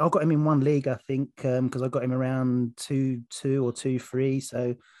pick him up. I got him in one league, I think, because I got him around 2-2 or 2-3.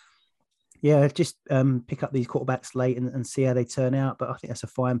 So yeah, just pick up these quarterbacks late and see how they turn out. But I think that's a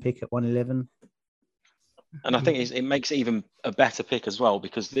fine pick at 111. And I think it makes it even a better pick as well,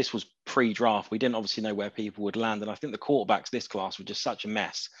 because this was pre-draft. We didn't obviously know where people would land. And I think the quarterbacks this class were just such a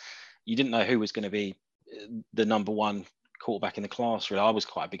mess. You didn't know who was going to be the number one quarterback in the class, really. I was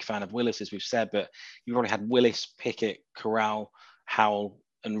quite a big fan of Willis, as we've said, but you've already had Willis, Pickett, Corral, Howell,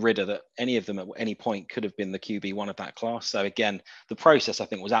 and Ridder, that any of them at any point could have been the QB1 of that class. So again, the process, I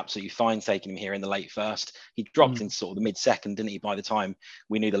think, was absolutely fine taking him here in the late first. He dropped in sort of the mid-second, didn't he, by the time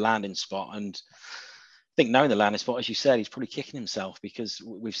we knew the landing spot. And I think knowing the landing spot, as you said, he's probably kicking himself, because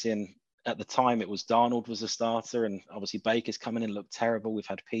we've seen at the time it was Darnold was the starter, and obviously Baker's coming in, looked terrible. We've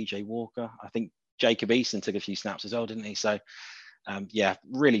had PJ Walker. I think Jacob Eason took a few snaps as well, didn't he? So yeah,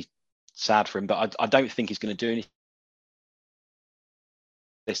 really sad for him, but I don't think he's going to do anything.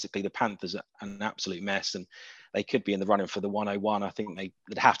 Basically, the Panthers are an absolute mess, and they could be in the running for the 101. I think they'd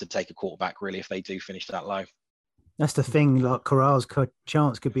have to take a quarterback, really, if they do finish that low. That's the thing. Like, Corral's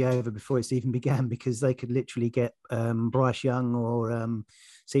chance could be over before it's even began, because they could literally get Bryce Young or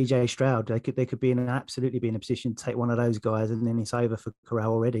CJ Stroud. They could absolutely be in a position to take one of those guys, and then it's over for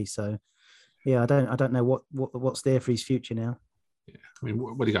Corral already. So yeah, I don't know what's there for his future now. Yeah, I mean,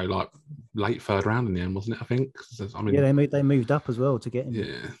 what did he go, like late third round in the end, wasn't it? I think. I mean, yeah, they moved up as well to get him.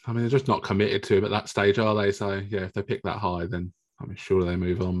 Yeah, I mean, they're just not committed to him at that stage, are they? So yeah, if they pick that high, then I mean, sure they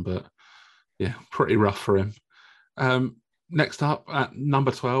move on. But yeah, pretty rough for him. Next up at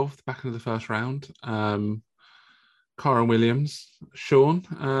number 12, the back end of the first round, Kyren Williams.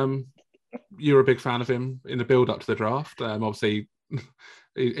 Sean, you were a big fan of him in the build up to the draft. Obviously,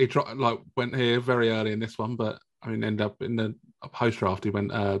 he went here very early in this one, but I mean, ended up in the post draft. He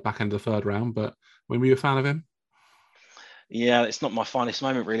went back end of the third round. But when were you a fan of him? Yeah, it's not my finest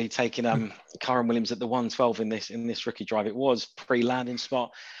moment, really, taking Kyren Williams at the 112 in this rookie drive. It was pre-landing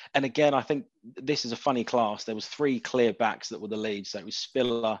spot. And again, I think this is a funny class. There was 3 clear backs that were the lead. So it was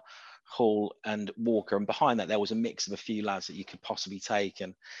Spiller, Hall, and Walker. And behind that, there was a mix of a few lads that you could possibly take.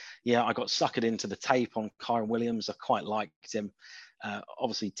 And yeah, I got suckered into the tape on Kyren Williams. I quite liked him.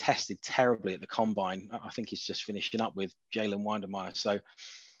 Obviously tested terribly at the combine. I think he's just finishing up with Jalen Windermeyer. So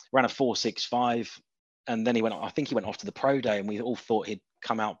ran a 4.65. And then he went off to the pro day, and we all thought he'd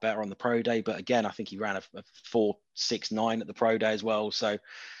come out better on the pro day. But again, I think he ran a 4.69 at the pro day as well. So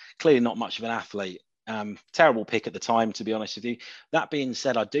clearly not much of an athlete. Terrible pick at the time, to be honest with you. That being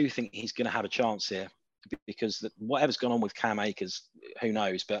said, I do think he's going to have a chance here, because whatever's gone on with Cam Akers, who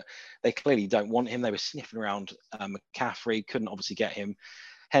knows? But they clearly don't want him. They were sniffing around McCaffrey, couldn't obviously get him.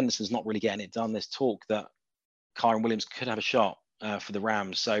 Henderson's not really getting it done. There's talk that Kyren Williams could have a shot for the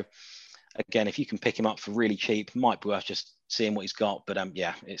Rams. So again, if you can pick him up for really cheap, might be worth just seeing what he's got. But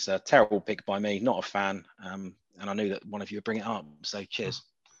yeah, it's a terrible pick by me. Not a fan. And I knew that one of you would bring it up. So cheers.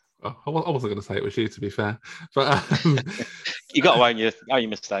 I wasn't going to say it was you, to be fair. But you got to own your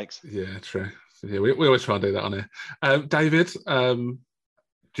mistakes. Yeah, true. Yeah, we always try and do that on here. David,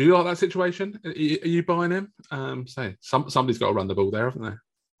 do you like that situation? Are you buying him? Somebody's got to run the ball there, haven't they?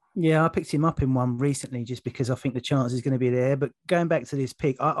 Yeah, I picked him up in one recently just because I think the chance is going to be there. But going back to this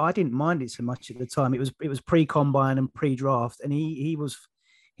pick, I didn't mind it so much at the time. It was pre-combine and pre-draft, and he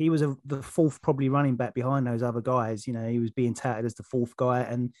he was the fourth probably running back behind those other guys. You know, he was being touted as the fourth guy,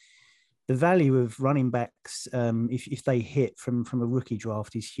 and the value of running backs, if they hit from a rookie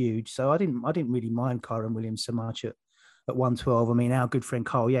draft, is huge. So I didn't really mind Kyron Williams so much at 112. I mean, our good friend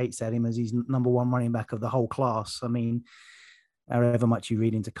Carl Yates had him as his number one running back of the whole class. I mean, however much you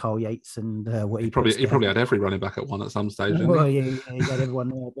read into Carl Yates and what he probably had every running back at one at some stage. Well, yeah, he had everyone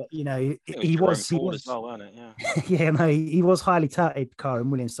there, but you know, he was as well, wasn't it? Yeah, yeah, no, he was highly touted, Kyron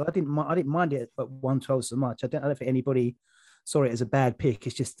Williams. So I didn't mind it at 112 so much. I don't think anybody saw it as a bad pick.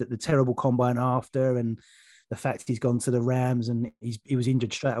 It's just that the terrible combine after, and the fact he's gone to the Rams and he was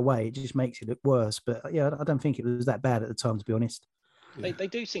injured straight away, it just makes it look worse. But yeah, I don't think it was that bad at the time, to be honest. They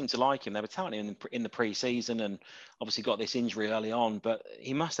do seem to like him. They were touting him in the pre-season, and obviously got this injury early on. But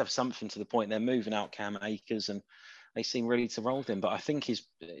he must have something to the point they're moving out Cam Akers, and they seem ready to roll with him. But I think he's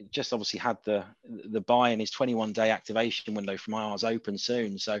just obviously had the buy in his 21-day activation window from IR's open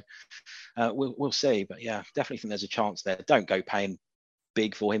soon. So we'll see. But yeah, definitely think there's a chance there. Don't go paying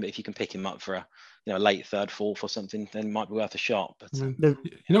big for him, but if you can pick him up for a late third, fourth or something, then it might be worth a shot. But you're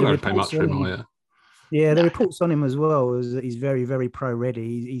not going to pay much for him, are you? Yeah, the reports on him as well is that he's very, very pro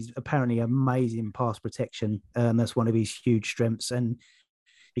ready. He's apparently amazing pass protection. That's one of his huge strengths, and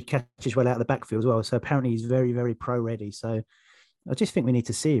he catches well out of the backfield as well. So apparently he's very, very pro ready. So I just think we need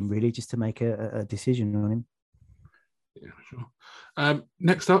to see him really just to make a decision on him. Yeah, sure.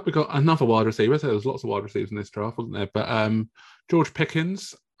 Next up, we've got another wide receiver. So there's lots of wide receivers in this draft, wasn't there? But George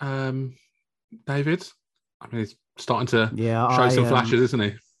Pickens, David, I mean, he's starting to show some flashes, isn't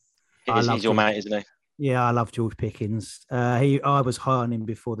he? He's your mate, isn't he? Yeah, I love George Pickens. I was high on him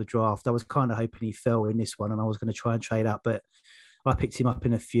before the draft. I was kind of hoping he fell in this one, and I was going to try and trade up, but I picked him up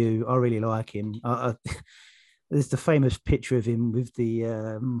in a few. I really like him. There's the famous picture of him with the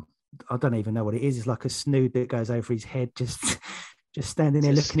I don't even know what it is. It's like a snood that goes over his head, just standing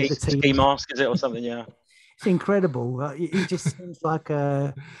there looking at the team. Ski mask, is it, or something? Yeah, it's incredible. He just seems like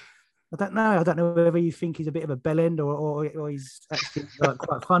I don't know whether you think he's a bit of a bellend or he's actually like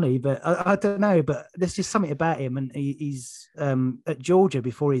quite funny, but I don't know. But there's just something about him, and he's at Georgia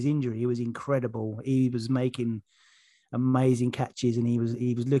before his injury. He was incredible. He was making amazing catches, and he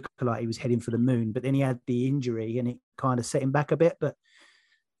was looking like he was heading for the moon. But then he had the injury, and it kind of set him back a bit. But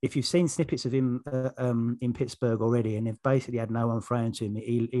if you've seen snippets of him in Pittsburgh already, and they've basically had no one thrown to him,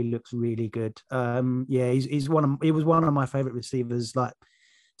 he looks really good. Yeah, he was one of my favorite receivers, like,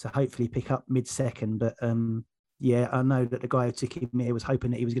 to hopefully pick up mid-second. But yeah, I know that the guy who took him here was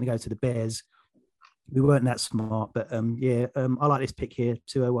hoping that he was going to go to the Bears. We weren't that smart, but yeah, I like this pick here,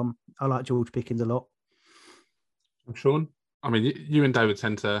 201. I like George Pickens a lot. Sean, I mean, you and David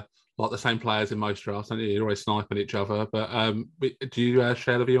tend to like the same players in most drafts, don't you? You're always sniping each other, but do you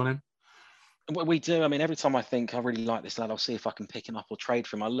share the view on him? We do. I mean, every time I think I really like this lad, I'll see if I can pick him up or trade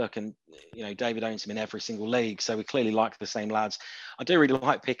for him. I look, and David owns him in every single league, so we clearly like the same lads. I do really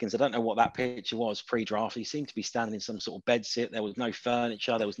like Pickens. I don't know what that picture was pre-draft. He seemed to be standing in some sort of bed sit. There was no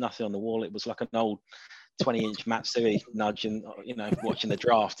furniture. There was nothing on the wall. It was like an old 20-inch Matsui nudge, and watching the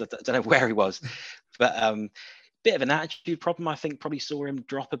draft. I don't know where he was, but bit of an attitude problem. I think probably saw him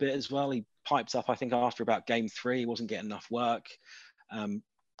drop a bit as well. He piped up, I think, after about game 3. He wasn't getting enough work.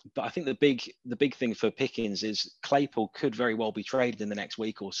 But I think the big thing for Pickens is Claypool could very well be traded in the next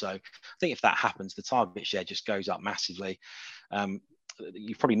week or so. I think if that happens, the target share just goes up massively.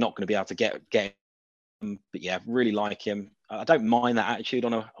 You're probably not going to be able to get him, but yeah, really like him. I don't mind that attitude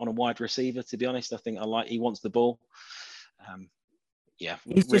on a wide receiver, to be honest. I think he wants the ball. Yeah,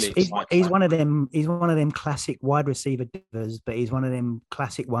 he's one of them classic wide receiver divas, but he's one of them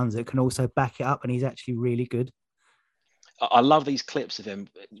classic ones that can also back it up, and he's actually really good. I love these clips of him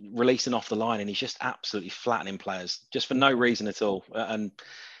releasing off the line, and he's just absolutely flattening players just for no reason at all. And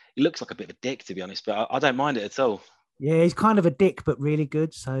he looks like a bit of a dick, to be honest, but I don't mind it at all. Yeah, he's kind of a dick, but really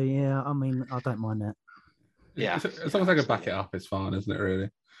good. So yeah, I mean, I don't mind that. Yeah, as long as I can back it up, it's fine, isn't it? Really.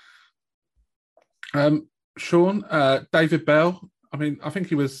 Sean, David Bell. I mean, I think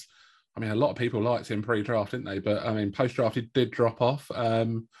he was. I mean, a lot of people liked him pre-draft, didn't they? But I mean, post-draft, he did drop off.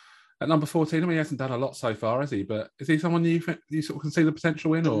 At number 14, I mean, he hasn't done a lot so far, has he? But is he someone you sort of can see the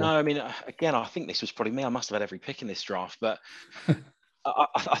potential in? Or? No, I mean, again, I think this was probably me. I must have had every pick in this draft. But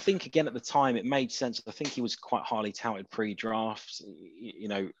I think, again, at the time, it made sense. I think he was quite highly touted pre-draft.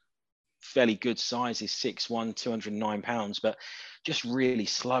 Fairly good size. He's 6'1", 209 pounds, but just really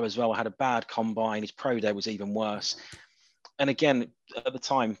slow as well. Had a bad combine. His pro day was even worse. And again, at the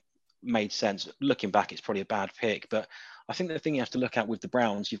time, made sense. Looking back, it's probably a bad pick. But I think the thing you have to look at with the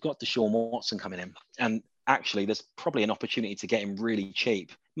Browns, you've got Deshaun Watson coming in. And actually, there's probably an opportunity to get him really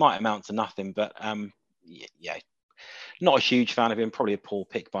cheap. Might amount to nothing, but yeah, not a huge fan of him, probably a poor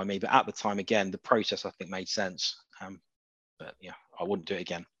pick by me. But at the time, again, the process I think made sense. But yeah, I wouldn't do it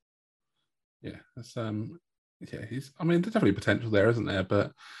again. Yeah, that's yeah, he's. I mean, there's definitely potential there, isn't there?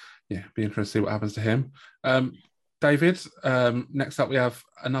 But yeah, be interesting to see what happens to him. David, next up we have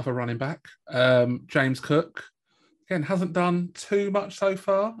another running back, James Cook. Again, hasn't done too much so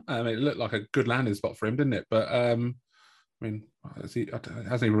far. It looked like a good landing spot for him, didn't it? But I mean, hasn't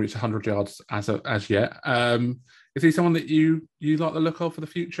even reached 100 yards as yet. Is he someone that you like the look of for the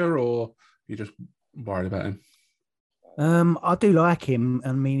future, or are you just worried about him? I do like him.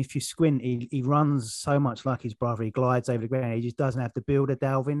 I mean, if you squint, he runs so much like his brother. He glides over the ground. He just doesn't have the build of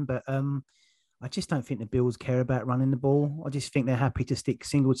Dalvin. But I just don't think the Bills care about running the ball. I just think they're happy to stick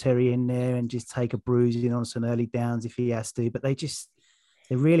Singletary in there and just take a bruising on some early downs if he has to. But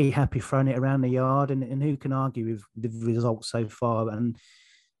they're really happy throwing it around the yard. And who can argue with the results so far? And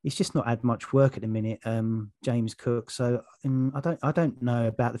he's just not had much work at the minute, James Cook. So I don't know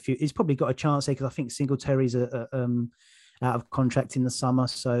about the future. He's probably got a chance there because I think Singletary's out of contract in the summer.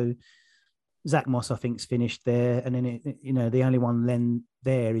 So Zach Moss, I think, is finished there. And then, the only one then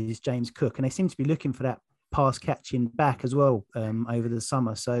there is James Cook. And they seem to be looking for that pass catching back as well over the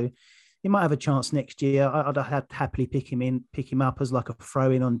summer. So he might have a chance next year. I'd happily pick him up as like a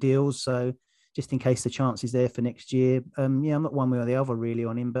throw-in on deals. So just in case the chance is there for next year. I'm not one way or the other really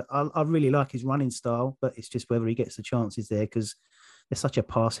on him, but I really like his running style, but it's just whether he gets the chances there because they're such a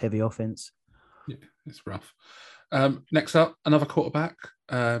pass-heavy offense. Yeah, it's rough. Next up, another quarterback,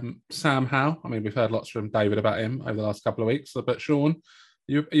 Sam Howell. I mean, we've heard lots from David about him over the last couple of weeks, but Sean,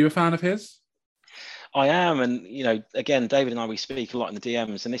 are you a fan of his? I am, and again, David and I, we speak a lot in the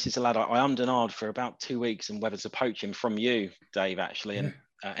DMs, and this is a lad I undenied for about 2 weeks and whether to poach him from you, Dave, actually, and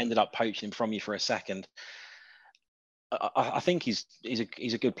ended up poaching him from you for a second. I think he's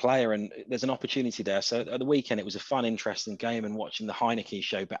a good player, and there's an opportunity there. So at the weekend, it was a fun, interesting game, and watching the Heineke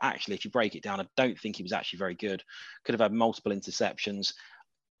show. But actually, if you break it down, I don't think he was actually very good. Could have had multiple interceptions.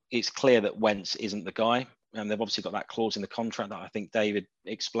 It's clear that Wentz isn't the guy. And they've obviously got that clause in the contract that I think David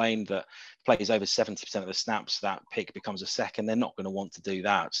explained that plays over 70% of the snaps, that pick becomes a second. They're not going to want to do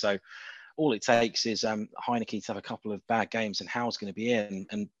that. So all it takes is Heineke to have a couple of bad games and Howell's going to be in.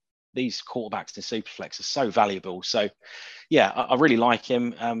 And these quarterbacks in Superflex are so valuable. So, yeah, I really like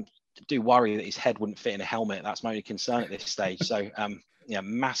him. Do worry that his head wouldn't fit in a helmet. That's my only concern at this stage. So,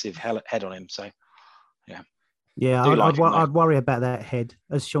 massive head on him. So, yeah. Yeah, I'd worry about that head.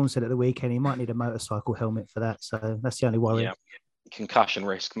 As Sean said at the weekend, he might need a motorcycle helmet for that. So that's the only worry. Yeah, concussion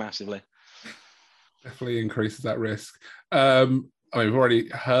risk massively. Definitely increases that risk. I mean, we've already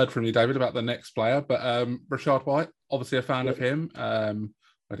heard from you, David, about the next player, but Rachaad White, obviously a fan of him.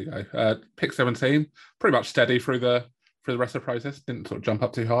 Where'd he go? Pick 17, pretty much steady through the rest of the process. Didn't sort of jump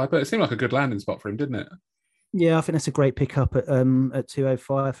up too high, but it seemed like a good landing spot for him, didn't it? Yeah, I think that's a great pickup at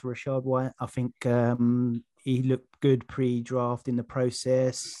 205 for Rachaad White. I think he looked good pre-draft in the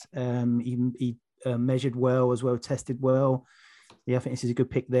process. He measured well as well, tested well. Yeah, I think this is a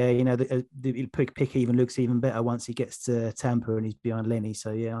good pick there. The pick even looks even better once he gets to Tampa and he's behind Lenny.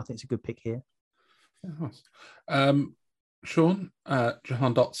 So, yeah, I think it's a good pick here. Yeah, nice. Sean,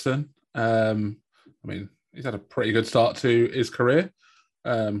 Jahan Dotson. I mean, he's had a pretty good start to his career.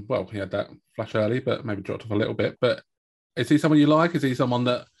 Well, he had that flash early, but maybe dropped off a little bit. But is he someone you like? Is he someone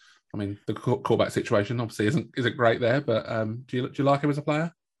that, I mean, the callback situation obviously isn't great there, but do you like him as a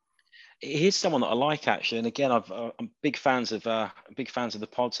player? He's someone that I like actually, and again, I'm big fans of the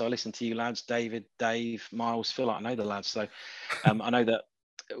pod. So I listen to you lads, David, Dave, Miles. Feel like I know the lads. So I know that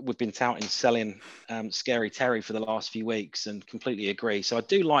we've been touting selling Scary Terry for the last few weeks, and completely agree. So I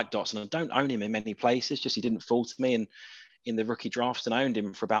do like Dotson. I don't own him in many places. Just he didn't fall to me in the rookie draft, and I owned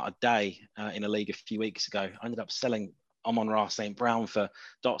him for about a day in a league a few weeks ago. I ended up selling Amon-Ra St. Brown for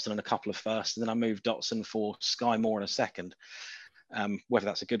Dotson and a couple of firsts, and then I moved Dotson for Sky Moore in a second. Whether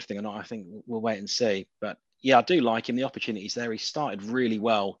that's a good thing or not, I think we'll wait and see. But yeah, I do like him. The opportunity's there. He started really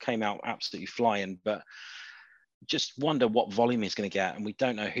well, came out absolutely flying, but just wonder what volume he's going to get. And we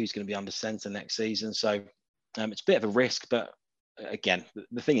don't know who's going to be under center next season. So it's a bit of a risk, but again,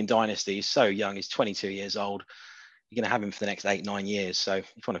 the thing in Dynasty, he's so young. He's 22 years old. You're going to have him for the next 8-9 years. So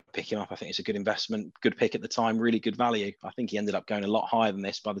if you want to pick him up, I think it's a good investment, good pick at the time, really good value. I think he ended up going a lot higher than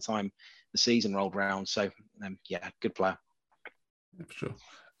this by the time the season rolled around. So yeah, good player. Yeah, for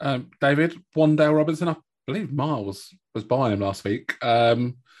sure. David, Wan'Dale Robinson, I believe Miles was buying him last week.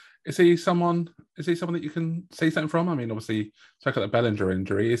 Is he someone that you can see something from? I mean, obviously, check out the Bellinger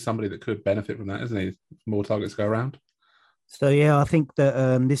injury. He's somebody that could benefit from that, isn't he? More targets go around. So yeah, I think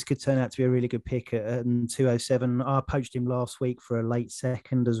that this could turn out to be a really good pick at 207. I poached him last week for a late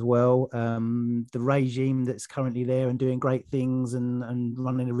second as well. The regime that's currently there and doing great things and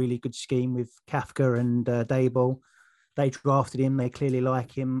running a really good scheme with Kafka and Dayball. They drafted him. They clearly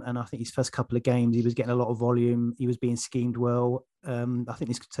like him, and I think his first couple of games he was getting a lot of volume. He was being schemed well. I think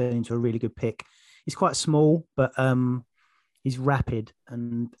this could turn into a really good pick. He's quite small, but he's rapid,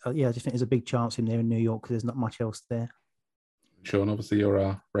 and yeah, I just think there's a big chance in there in New York because there's not much else there. Sean, obviously you're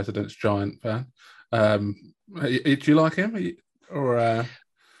a Residence Giant fan. Do you like him, or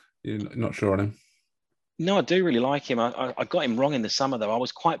you're not sure on him? No, I do really like him. I got him wrong in the summer, though. I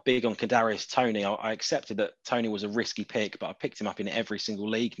was quite big on Kadarius Toney. I accepted that Toney was a risky pick, but I picked him up in every single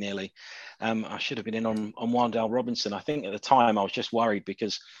league nearly. I should have been in on Wan'Dale Robinson. I think at the time I was just worried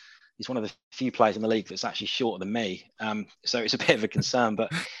because he's one of the few players in the league that's actually shorter than me. So it's a bit of a concern,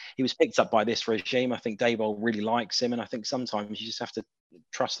 but he was picked up by this regime. I think Dayball really likes him, and I think sometimes you just have to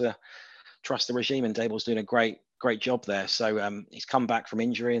trust the regime, and Dayball's doing a great job there. So he's come back from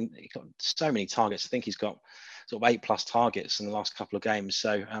injury and he got so many targets. I think he's got sort of 8+ targets in the last couple of games.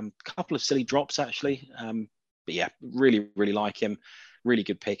 So a couple of silly drops actually. But yeah, really like him. Really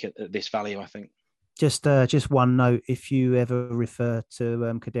good pick at this value, I think. Just one note: if you ever refer to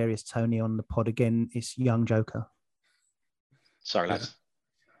Kadarius Toney on the pod again, it's Young Joker. Sorry, lads. Yeah.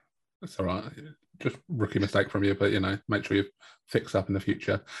 That's all right. Just rookie mistake from you, but make sure you fix up in the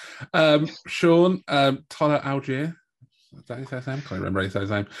future. Sean, Tyler Algier. Is that his name? Can't remember his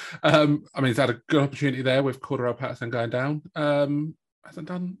name. He's had a good opportunity there with Cordarrelle Patterson going down. Hasn't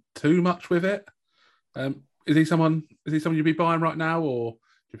done too much with it. Is he someone you'd be buying right now, or do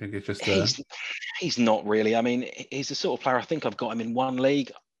you think it's just? He's not really. I mean, he's the sort of player. I think I've got him in one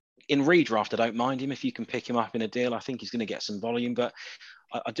league. In redraft, I don't mind him if you can pick him up in a deal. I think he's going to get some volume, but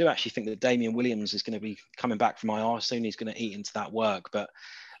I do actually think that Damian Williams is going to be coming back from IR soon. He's going to eat into that work, but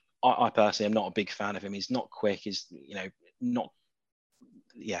I personally am not a big fan of him. He's not quick. He's not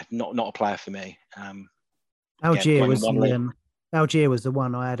a player for me. Algier was the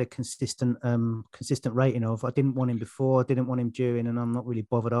one I had a consistent rating of. I didn't want him before, I didn't want him during, and I'm not really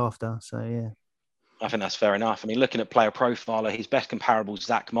bothered after. So yeah. I think that's fair enough. I mean, looking at Player Profiler, his best comparable is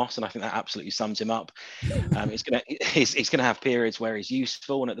Zach Moss, and I think that absolutely sums him up. He's gonna have periods where he's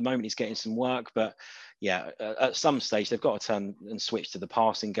useful, and at the moment he's getting some work. But yeah, at some stage they've got to turn and switch to the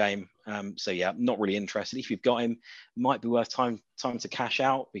passing game. So yeah, not really interested. If you've got him, might be worth time to cash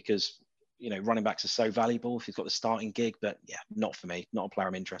out because running backs are so valuable if you've got the starting gig. But yeah, not for me. Not a player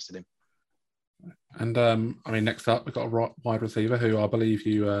I'm interested in. And next up we've got a wide receiver who I believe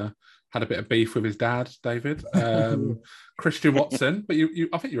you had a bit of beef with his dad, David, Christian Watson. But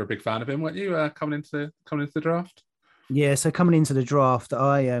I think you were a big fan of him, weren't you? Coming into the draft. Yeah, so coming into the draft,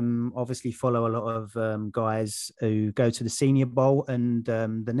 I obviously follow a lot of guys who go to the Senior Bowl, and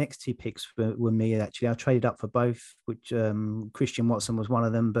the next two picks were me actually. I traded up for both, which Christian Watson was one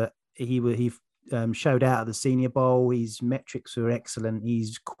of them, but he showed out at the Senior Bowl. His metrics were excellent.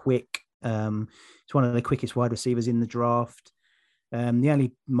 He's quick. He's one of the quickest wide receivers in the draft. The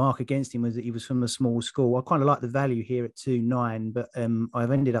only mark against him was that he was from a small school. I kind of like the value here at 2.9, but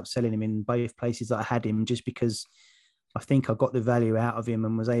I've ended up selling him in both places that I had him just because I think I got the value out of him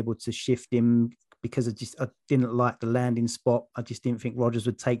and was able to shift him because I didn't like the landing spot. I just didn't think Rodgers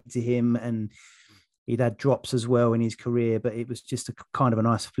would take to him, and he'd had drops as well in his career, but it was just a kind of a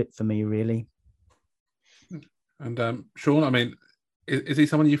nice flip for me, really. And Sean, is he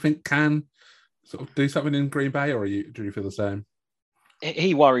someone you think can sort of do something in Green Bay, or do you feel the same?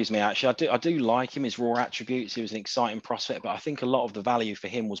 He worries me, actually. I do like him, his raw attributes. He was an exciting prospect, but I think a lot of the value for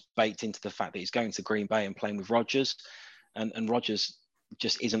him was baked into the fact that he's going to Green Bay and playing with Rodgers, and Rodgers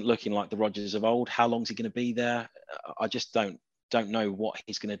just isn't looking like the Rodgers of old. How long is he going to be there? I just don't know what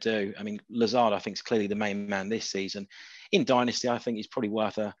he's going to do. I mean, Lazard, I think, is clearly the main man this season. In Dynasty, I think he's probably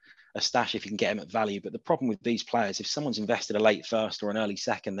worth a stash if you can get him at value. But the problem with these players, if someone's invested a late first or an early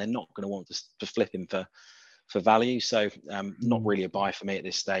second, they're not going to want to flip him for value. So not really a buy for me at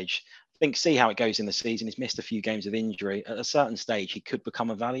this stage. I think see how it goes in the season. He's missed a few games of injury. At a certain stage, he could become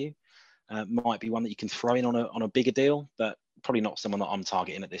a value. Might be one that you can throw in on a bigger deal, but probably not someone that I'm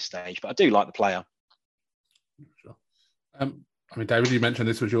targeting at this stage. But I do like the player. Sure. David, you mentioned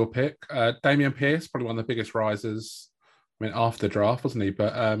this was your pick. Dameon Pierce, probably one of the biggest risers. After draft, wasn't he?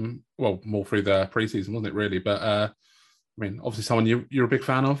 But more through the preseason, wasn't it? Really, but obviously someone you're a big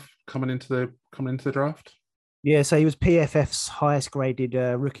fan of coming into the draft. Yeah, so he was PFF's highest graded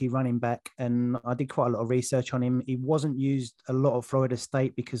rookie running back, and I did quite a lot of research on him. He wasn't used a lot of Florida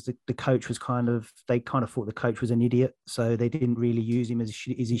State because the coach was they thought the coach was an idiot, so they didn't really use him as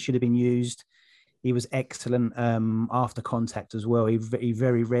he should have been used. he was excellent after contact as well. He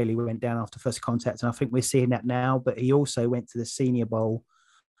very rarely went down after first contact, and I think we're seeing that now. But he also went to the Senior Bowl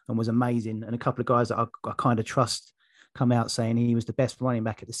and was amazing. And a couple of guys that I kind of trust come out saying he was the best running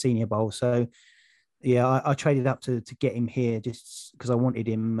back at the Senior Bowl. So yeah, I traded up to get him here just because I wanted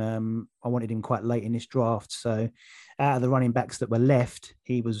him. I wanted him quite late in this draft. So out of the running backs that were left,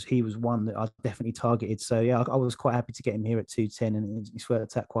 he was one that I definitely targeted. So yeah, I was quite happy to get him here at 210, and he's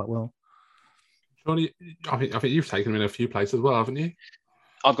worked out quite well. Johnny, I think you've taken him in a few places as well, haven't you?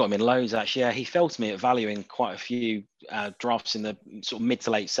 I've got him in loads actually. Yeah, he fell to me at value in quite a few drafts in the sort of mid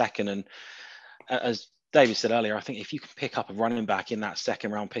to late second. And as David said earlier, I think if you can pick up a running back in that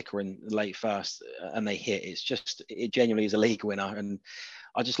second round pick or in late first and they hit, it genuinely is a league winner. And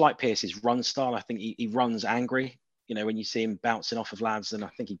I just like Pierce's run style. I think he runs angry. You know, when you see him bouncing off of lads, and I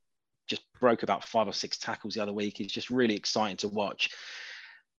think he just broke about 5 or 6 tackles the other week. He's just really exciting to watch.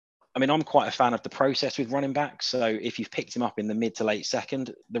 I mean, I'm quite a fan of the process with running backs. So if you've picked him up in the mid to late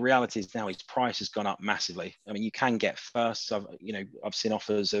second, the reality is now his price has gone up massively. I mean, you can get first. I've seen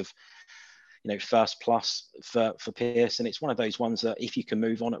offers of, first plus for Pierce, and it's one of those ones that if you can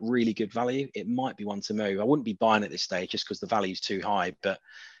move on at really good value, it might be one to move. I wouldn't be buying at this stage just because the value is too high. But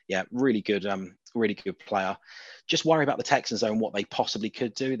yeah, really good player. Just worry about the Texans though and what they possibly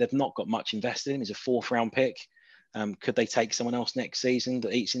could do. They've not got much invested in him. He's a 4th round pick. Could they take someone else next season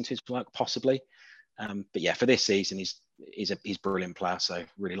that eats into his work? Possibly. But yeah, for this season, he's a brilliant player. So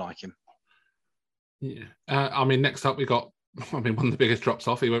really like him. Yeah. I mean, next up we got, one of the biggest drops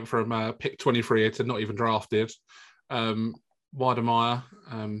off. He went from pick 23 to not even drafted. Weidemeyer,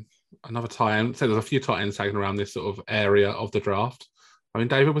 another tight end. So there's a few tight ends taken around this sort of area of the draft. I mean,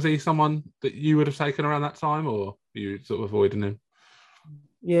 David, was he someone that you would have taken around that time, or were you sort of avoiding him?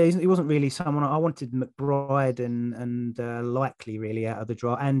 Yeah, he wasn't really someone I wanted. McBride and Likely really out of the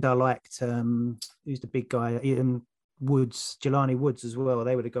draft, and I liked who's the big guy, Woods, Jelani Woods as well.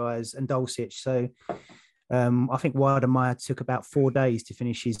 They were the guys, and Dulcich. So I think Weidemeyer took about 4 days to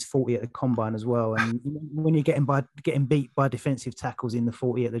finish his 40 at the combine as well. And when you're getting beat by defensive tackles in the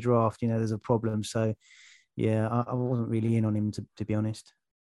 40 at the draft, there's a problem. So yeah, I wasn't really in on him to be honest.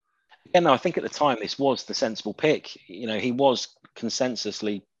 Yeah, no, I think at the time this was the sensible pick. He was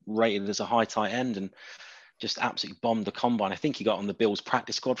consensusly rated as a high tight end and just absolutely bombed the combine. I think he got on the Bills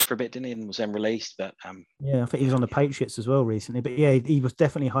practice squad for a bit, didn't he, and was then released. But yeah, I think he was on the Patriots as well recently. But yeah, he was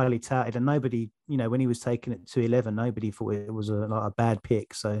definitely highly touted, and nobody, when he was taken at 211, nobody thought it was a bad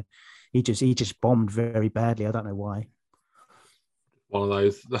pick. So he just bombed very badly. I don't know why. One of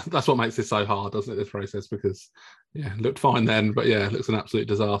those. That's what makes this so hard, doesn't it? This process, because yeah, it looked fine then, but yeah, it looks an absolute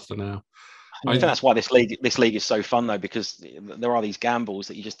disaster now. I think that's why this league is so fun though, because there are these gambles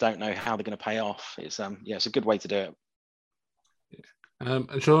that you just don't know how they're going to pay off. It's it's a good way to do it.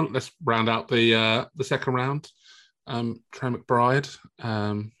 And Sean, let's round out the second round. Trey McBride.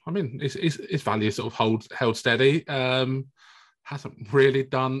 His value sort of held steady. Hasn't really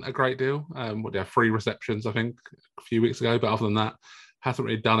done a great deal. 3 receptions, I think, a few weeks ago, but other than that, hasn't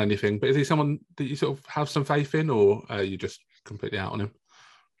really done anything. But is he someone that you sort of have some faith in, or are you just completely out on him?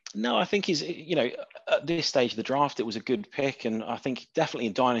 No, I think he's, at this stage of the draft, it was a good pick. And I think definitely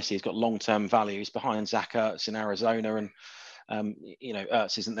in Dynasty, he's got long-term value. He's behind Zach Ertz in Arizona, and,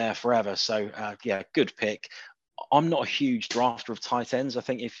 Ertz isn't there forever. So, good pick. I'm not a huge drafter of tight ends. I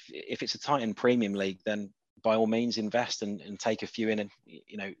think if it's a tight end premium league, then by all means invest and take a few in,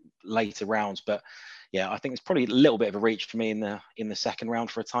 later rounds. But yeah, I think it's probably a little bit of a reach for me in the second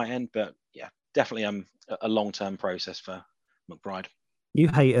round for a tight end. But yeah, definitely a long-term process for McBride. You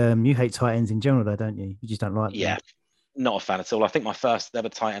hate tight ends in general, though, don't you? You just don't like them. Yeah, not a fan at all. I think my first ever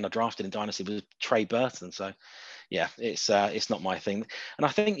tight end I drafted in Dynasty was Trey Burton. So yeah, it's not my thing. And I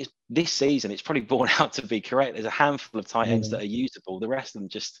think this season it's probably borne out to be correct. There's a handful of tight ends that are usable. The rest of them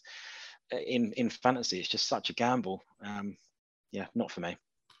just in fantasy, it's just such a gamble. Not for me.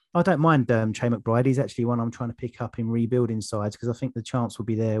 I don't mind Trey McBride. He's actually one I'm trying to pick up in rebuilding sides because I think the chance will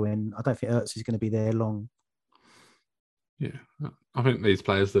be there when I don't think Ertz is going to be there long. Yeah, I think these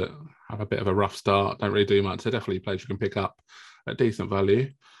players that have a bit of a rough start don't really do much. They're definitely players you can pick up at decent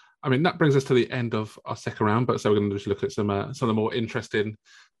value. I mean, that brings us to the end of our second round, but so we're going to just look at some of the more interesting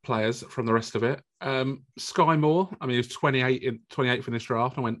players from the rest of it. Sky Moore, he was 28th in this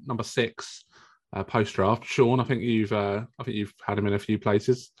draft and went number 6 post-draft. Sean, I think you've had him in a few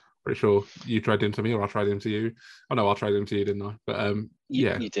places. Pretty sure you traded him to me, or I traded him to you. Oh no, I traded him to you, didn't I? But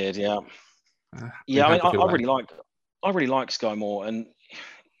you did, yeah. I really like Sky Moore, and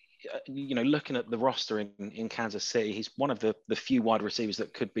looking at the roster in Kansas City, he's one of the few wide receivers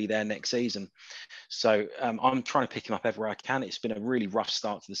that could be there next season. So I'm trying to pick him up everywhere I can. It's been a really rough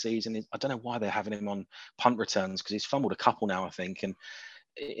start to the season. I don't know why they're having him on punt returns, because he's fumbled a couple now, I think. And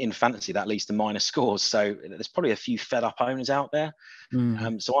in fantasy, that leads to minor scores. So there's probably a few fed up owners out there.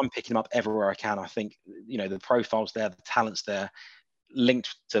 So I'm picking him up everywhere I can. I think, the profile's there, the talent's there,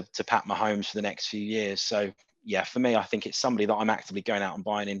 linked to Pat Mahomes for the next few years. So yeah, for me, I think it's somebody that I'm actively going out and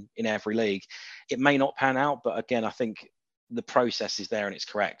buying in every league. It may not pan out, but again, I think the process is there and it's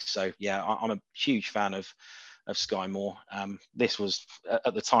correct. So yeah, I'm a huge fan of Sky Moore. This was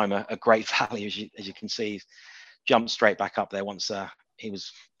at the time a great value, as you can see. He's jumped straight back up there once he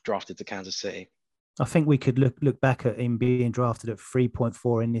was drafted to Kansas City. I think we could look back at him being drafted at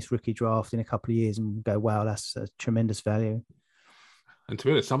 3.4 in this rookie draft in a couple of years and go, wow, that's a tremendous value. And to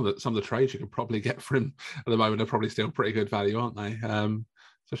be honest, some of the trades you can probably get for him at the moment are probably still pretty good value, aren't they?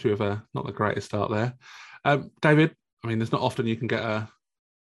 Especially with not the greatest start there. David, I mean, there's not often you can get a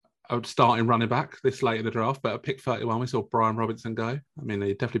starting running back this late in the draft, but at pick 31, we saw Brian Robinson go. I mean,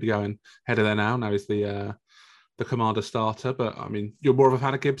 he'd definitely be going ahead of there now. Now he's the Commander starter, but I mean, you're more of a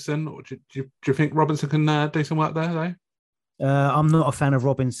fan of Gibson. Or do you think Robinson can do some work there, though? I'm not a fan of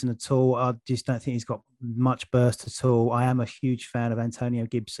Robinson at all. I just don't think he's got much burst at all. I am a huge fan of Antonio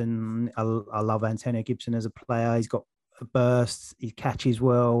Gibson. I love Antonio Gibson as a player. He's got a burst. He catches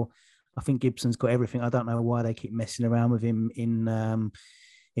well. I think Gibson's got everything. I don't know why they keep messing around with him in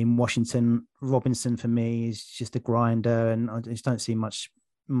Washington. Robinson, for me, is just a grinder, and I just don't see much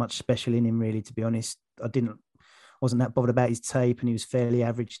special in him, really, to be honest. Wasn't that bothered about his tape, and he was fairly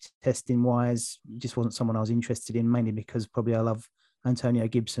average testing wise. Just wasn't someone I was interested in, mainly because probably I love Antonio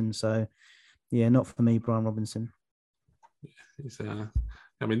Gibson. So yeah, not for me, Brian Robinson.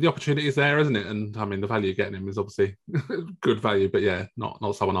 I mean, the opportunity is there, isn't it? And I mean, the value getting him is obviously good value, but yeah, not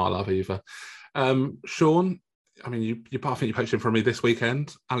someone I love either. Sean, I mean, I think you poached him for me this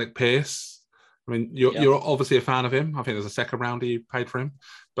weekend. Alec Pierce. I mean, you're obviously a fan of him. I think there's a second rounder you paid for him.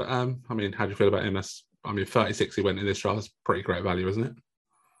 But I mean, how do you feel about him? 36 he went in this draft. That's pretty great value, isn't it?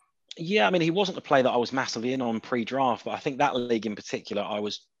 Yeah, I mean, he wasn't a play that I was massively in on pre-draft, but I think that league in particular, I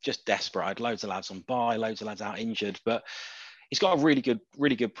was just desperate. I had loads of lads on bye, loads of lads out injured, but he's got a really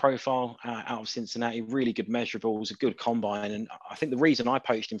good profile out of Cincinnati, really good measurables, a good combine. And I think the reason I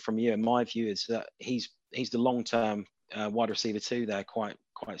poached him from you, in my view, is that he's the long-term wide receiver too there, quite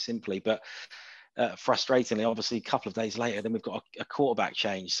simply. But frustratingly, obviously, a couple of days later, then we've got a quarterback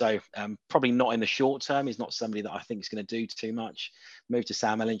change. So probably not in the short term. He's not somebody that I think is going to do too much. Move to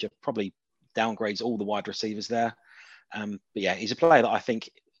Sam Ehlinger probably downgrades all the wide receivers there. But yeah, he's a player that I think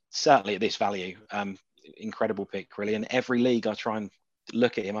certainly at this value, incredible pick, really. And every league I try and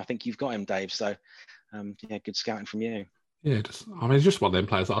look at him, I think you've got him, Dave. So yeah, good scouting from you. Yeah, he's just one of them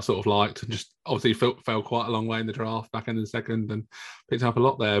players that I sort of liked, and just obviously fell quite a long way in the draft, back in the second, and picked up a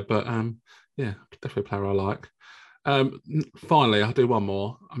lot there. But yeah, definitely a player I like. Finally, I'll do one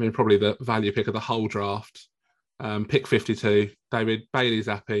more. I mean, probably the value pick of the whole draft. Pick 52, David Bailey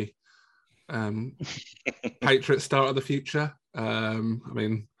Zappi, Patriots start of the future. I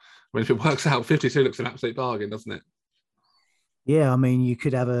mean, if it works out, 52 looks an absolute bargain, doesn't it? Yeah, I mean, you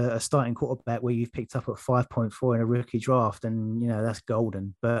could have a starting quarterback where you've picked up at 5.4 in a rookie draft, and that's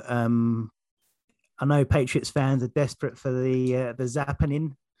golden. But I know Patriots fans are desperate for the Zapping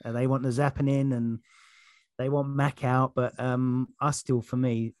in. They want the Zapping in, and they want Mac out. But for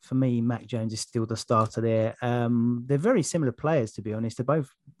me, Mac Jones is still the starter there. They're very similar players, to be honest. They're both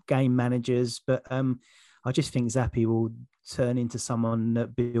game managers, but I just think Zappi will turn into someone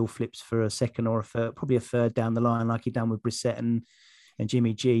that Bill flips for a second or probably a third down the line, like he done with Brissett and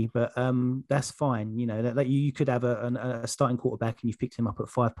Jimmy G. But that's fine. That you could have a starting quarterback and you've picked him up at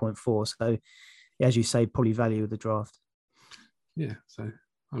 5.4. So, as you say, probably value of the draft. Yeah. So,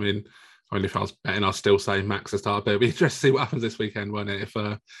 I mean, if I was betting, I'd still say Mac's a starter. But it'll be interesting to see what happens this weekend, won't it?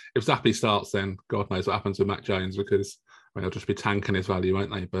 If Zappi starts, then God knows what happens with Mac Jones, because they'll just be tanking his value,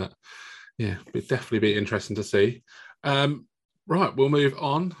 won't they? But yeah, it'd definitely be interesting to see. Right, we'll move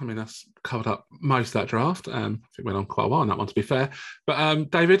on. I mean, that's covered up most of that draft. I think it went on quite a while on that one, to be fair. But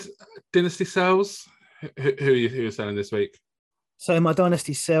David, dynasty sells. Who are you selling this week? So my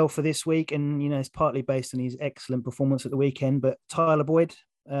dynasty sell for this week, and it's partly based on his excellent performance at the weekend, but Tyler Boyd.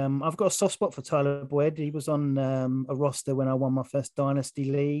 I've got a soft spot for Tyler Boyd. He was on a roster when I won my first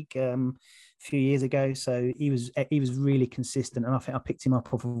dynasty league a few years ago, so he was really consistent, and I think I picked him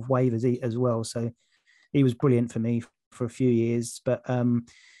up off of waivers as well. So he was brilliant for me for a few years. But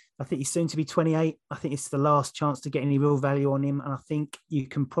I think he's soon to be 28. I think it's the last chance to get any real value on him, and I think you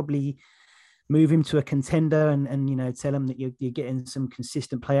can probably move him to a contender and tell him that you're getting some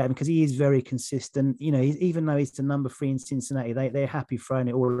consistent play out of him, because he is very consistent. Even though he's the number 3 in Cincinnati, they're happy throwing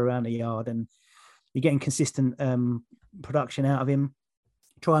it all around the yard, and you're getting consistent production out of him.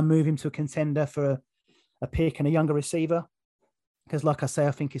 Try and move him to a contender for a pick and a younger receiver, because like I say,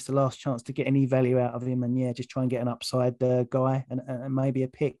 I think it's the last chance to get any value out of him, and just try and get an upside guy and maybe a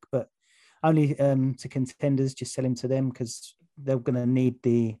pick, but only to contenders. Just sell him to them because they're going to need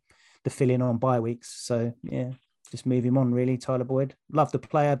the fill-in on bye weeks. So just move him on really. Tyler Boyd, love the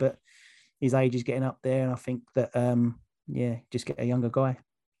player, but his age is getting up there, and I think that just get a younger guy.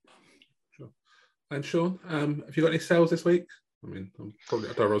 Sure. And Sean, have you got any sales this week? I mean, I don't know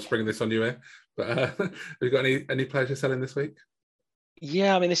if I'm springing this on you here, but have you got any players you're selling this week?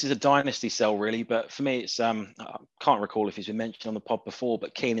 Yeah, I mean, this is a dynasty sell really, but for me, it's I can't recall if he's been mentioned on the pod before,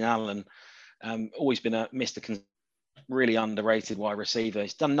 but Keenan Allen, always been a really underrated wide receiver.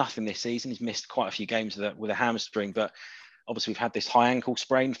 He's done nothing this season. He's missed quite a few games with a hamstring, but obviously we've had this high ankle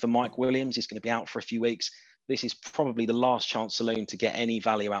sprain for Mike Williams. He's going to be out for a few weeks. This is probably the last chance saloon to get any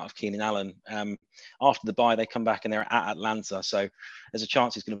value out of Keenan Allen. After the bye, they come back and they're at Atlanta. So there's a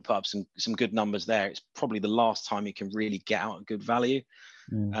chance he's going to put up some good numbers there. It's probably the last time you can really get out a good value.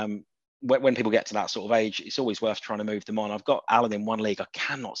 When people get to that sort of age, it's always worth trying to move them on. I've got Allen in one league I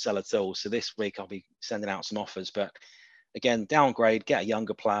cannot sell at all. So this week I'll be sending out some offers. But again, downgrade, get a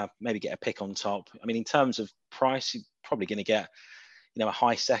younger player, maybe get a pick on top. I mean, in terms of price, you're probably going to get a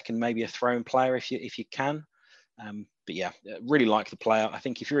high second, maybe a thrown player if you can. But yeah, really like the player. I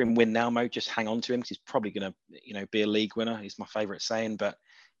think if you're in win now mode, just hang on to him because he's probably going to be a league winner. He's my favourite saying. But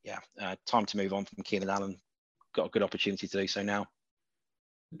yeah, time to move on from Keenan Allen. Got a good opportunity to do so now.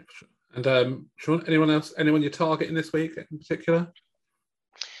 And Sean, anyone you're targeting this week in particular?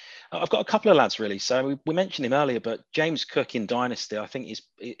 I've got a couple of lads really. So we mentioned him earlier, but James Cook in Dynasty, I think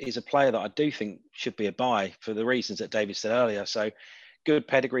is a player that I do think should be a buy for the reasons that David said earlier. So good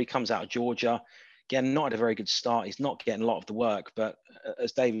pedigree, comes out of Georgia. Again, not at a very good start. He's not getting a lot of the work, but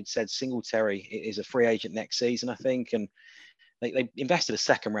as David said, Singletary is a free agent next season, I think, and they invested a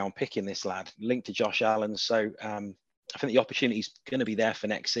second-round pick in this lad, linked to Josh Allen. So I think the opportunity is going to be there for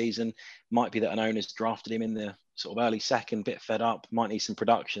next season. Might be that an owner's drafted him in the sort of early second, bit fed up, might need some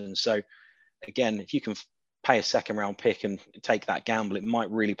production. So again, if you can pay a second-round pick and take that gamble, it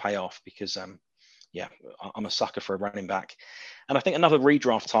might really pay off because I'm a sucker for a running back. And I think another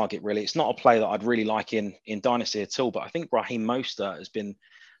redraft target, really, it's not a player that I'd really like in Dynasty at all, but I think Raheem Mostert has been a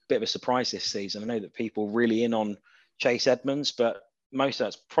bit of a surprise this season. I know that people are really in on Chase Edmonds, but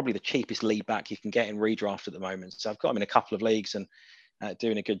Mostert's probably the cheapest lead back you can get in redraft at the moment. So I've got him in a couple of leagues and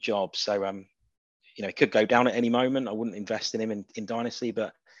doing a good job. So, it could go down at any moment. I wouldn't invest in him in Dynasty,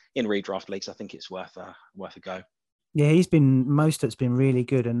 but in redraft leagues, I think it's worth a go. Yeah, Mostert's been really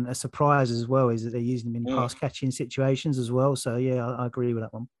good, and a surprise as well is that they're using him in pass catching situations as well. So yeah, I agree with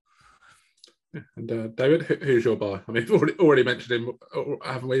that one. Yeah. And David, who's your buy? I mean, we've already mentioned him,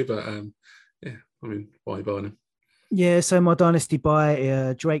 haven't we? But why are you buying him? Yeah, so my Dynasty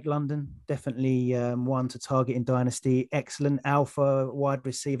buy, Drake London, definitely one to target in Dynasty. Excellent alpha wide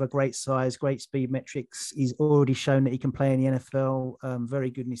receiver, great size, great speed metrics. He's already shown that he can play in the NFL. Very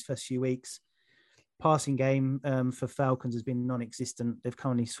good in his first few weeks. Passing game for Falcons has been non-existent. They've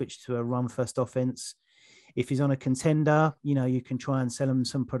currently switched to a run-first offense. If he's on a contender, you can try and sell him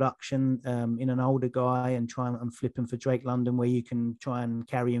some production in an older guy and try and flip him for Drake London, where you can try and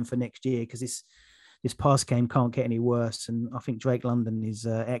carry him for next year, because this pass game can't get any worse. And I think Drake London is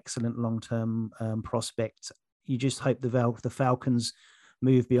an excellent long-term prospect. You just hope the Falcons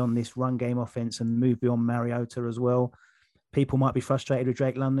move beyond this run game offense and move beyond Mariota as well. People might be frustrated with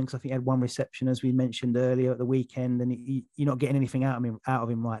Drake London because I think he had one reception, as we mentioned earlier, at the weekend, and you're not getting anything out of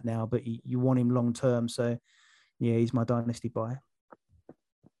him right now, but you want him long term. So, yeah, he's my Dynasty buy.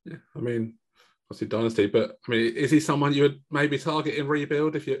 Yeah, I mean, obviously Dynasty, but I mean, is he someone you would maybe target in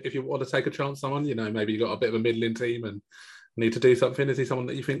rebuild if you want to take a chance on someone? Maybe you got a bit of a middling team and need to do something. Is he someone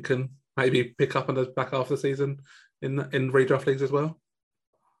that you think can maybe pick up in the back half of the season in redraft leagues as well?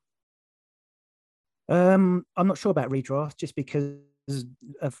 I'm not sure about redraft, just because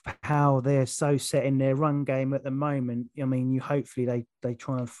of how they're so set in their run game at the moment. I mean, hopefully they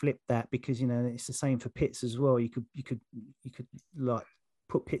try and flip that, because it's the same for Pitts as well. You could like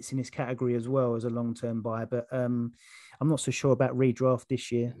put Pitts in this category as well as a long-term buy, but I'm not so sure about redraft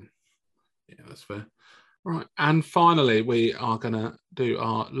this year. Yeah, that's fair. Right, and finally, we are going to do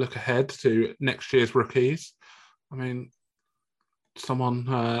our look ahead to next year's rookies. I mean, someone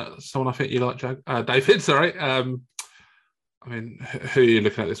I think you like, David. Sorry. I mean, who are you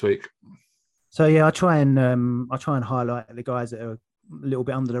looking at this week? So yeah, I try and highlight the guys that are a little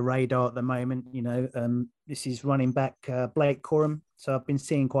bit under the radar at the moment. This is running back Blake Corum. So I've been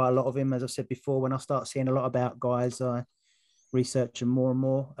seeing quite a lot of him, as I said before. When I start seeing a lot about guys, I research him more and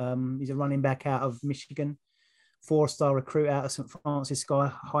more. He's a running back out of Michigan, 4-star recruit out of St. Francis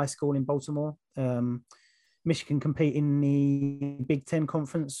High School in Baltimore. Michigan compete in the Big Ten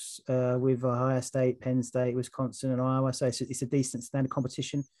Conference with Ohio State, Penn State, Wisconsin, and Iowa. So it's a decent standard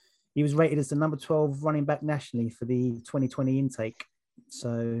competition. He was rated as the number 12 running back nationally for the 2020 intake.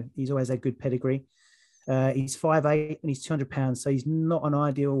 So he's always had good pedigree. He's 5'8" and he's 200 pounds. So he's not an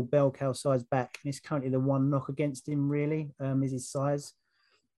ideal bell cow size back. And it's currently the one knock against him, really, is his size.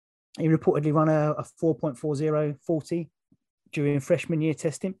 He reportedly run a 4.40 40 during freshman year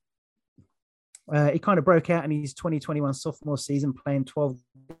testing. He kind of broke out in his 2021 sophomore season, playing 12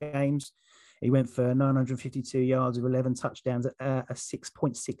 games. He went for 952 yards with 11 touchdowns at a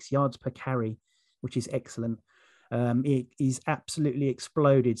 6.6 yards per carry, which is excellent. He's absolutely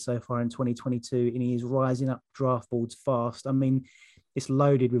exploded so far in 2022, and he is rising up draft boards fast. I mean, it's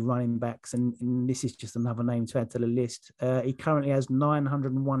loaded with running backs, and this is just another name to add to the list. He currently has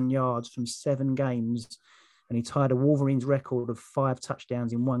 901 yards from 7 games, and he tied a Wolverines record of 5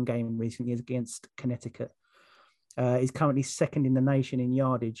 touchdowns in 1 game recently against Connecticut. He's currently second in the nation in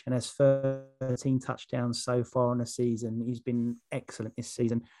yardage and has 13 touchdowns so far in the season. He's been excellent this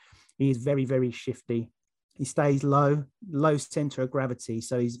season. He is very, very shifty. He stays low center of gravity.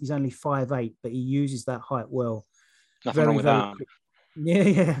 So he's only 5'8", but he uses that height well. Nothing wrong with that. Quick.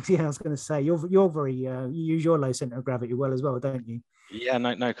 Yeah. I was going to say you're very you use your low center of gravity well as well, don't you? Yeah,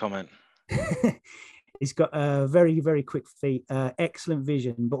 no comment. He's got very, very quick feet, excellent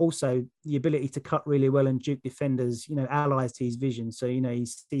vision, but also the ability to cut really well and juke defenders, allies to his vision. So, he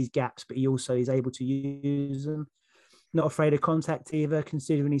sees gaps, but he also is able to use them. Not afraid of contact either,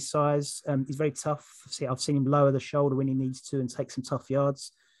 considering his size. He's very tough. I've seen him lower the shoulder when he needs to and take some tough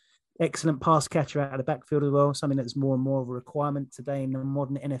yards. Excellent pass catcher out of the backfield as well, something that's more and more of a requirement today in the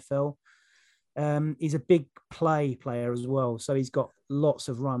modern NFL. He's a big play player as well. So he's got lots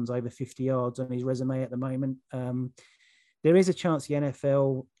of runs over 50 yards on his resume at the moment. There is a chance the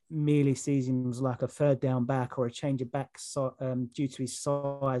NFL merely sees him as like a third down back or a change of back due to his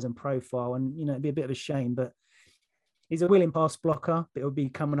size and profile. And, it'd be a bit of a shame, but he's a willing pass blocker, but it'll be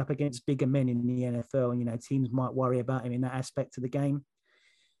coming up against bigger men in the NFL. Teams might worry about him in that aspect of the game.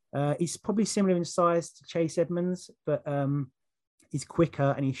 He's probably similar in size to Chase Edmonds, but he's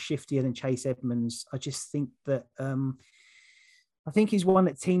quicker and he's shiftier than Chase Edmonds. I just think that I think he's one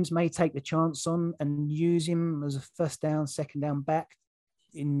that teams may take the chance on and use him as a first down, second down back.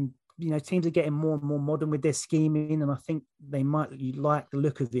 Teams are getting more and more modern with their scheming, and I think they might like the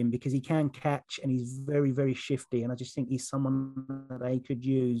look of him because he can catch and he's very, very shifty. And I just think he's someone that they could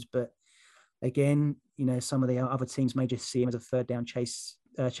use. But again, some of the other teams may just see him as a third down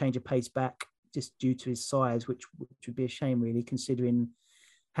change of pace back, just due to his size, which would be a shame, really, considering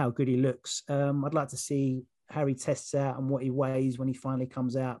how good he looks. I'd like to see how he tests out and what he weighs when he finally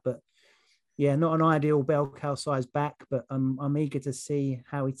comes out. But yeah, not an ideal bell cow size back, but I'm eager to see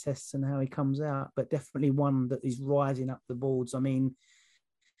how he tests and how he comes out. But definitely one that is rising up the boards. I mean,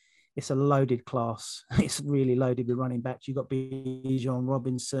 it's a loaded class. It's really loaded with running backs. You've got Bijan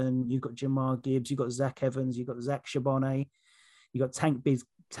Robinson, you've got Jamar Gibbs, you've got Zach Evans, you've got Zach Charbonnet, you've got Tank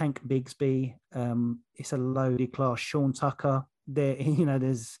Bigsby. It's a loaded class. Sean Tucker. There,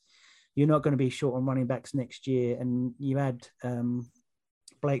 you're not going to be short on running backs next year, and you add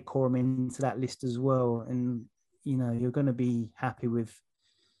Blake Corum into that list as well, and you're going to be happy with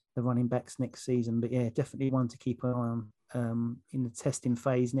the running backs next season. But yeah, definitely one to keep an eye on in the testing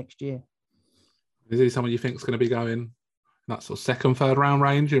phase next year. Is he someone you think is going to be going in that sort of second, third round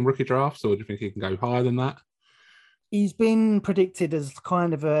range in rookie drafts, or do you think he can go higher than that? He's been predicted as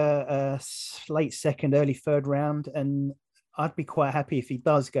kind of a late second, early third round, and I'd be quite happy if he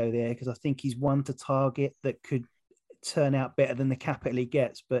does go there because I think he's one to target that could turn out better than the capital he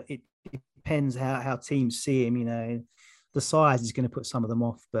gets. But it depends how teams see him. The size is going to put some of them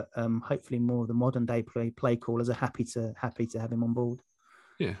off, but hopefully more of the modern day play callers are happy to have him on board.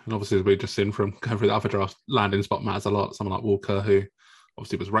 Yeah, and obviously as we've just seen from going through the other draft, landing spot matters a lot. Someone like Walker, who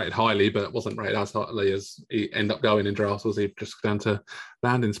obviously was rated highly, but wasn't rated as highly as he ended up going in drafts, was he just down to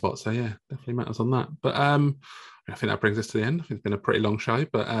landing spots? So yeah, definitely matters on that. But I think that brings us to the end. I think it's been a pretty long show,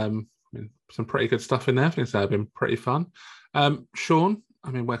 but some pretty good stuff in there. I think it's been pretty fun. Sean,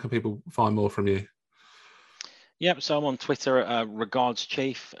 where can people find more from you? Yep, so I'm on Twitter at Regards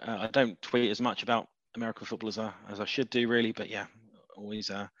Chief. I don't tweet as much about American football as I should do, really, but yeah,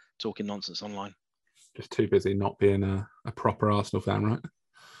 always talking nonsense online. Just too busy not being a proper Arsenal fan, right?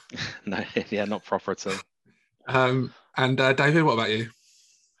 No, yeah, not proper at all. And David, what about you?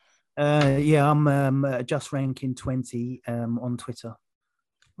 Yeah, I'm just ranking 20 on Twitter.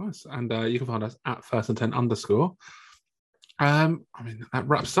 Nice. And you can find us at first and 10 underscore. I mean, that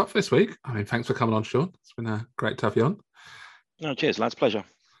wraps up this week. I mean, thanks for coming on, Sean. It's been great to have you on. No, cheers, lads. Pleasure.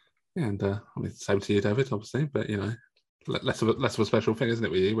 Yeah, and I mean, same to you, David, obviously. But you know, less of a special thing, isn't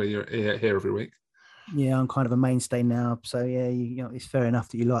it, with you, where you're here every week? Yeah, I'm kind of a mainstay now. So yeah, you know, it's fair enough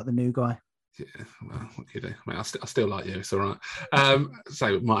that you like the new guy. Yeah, well, what can you do? I mean, I still like you. It's all right.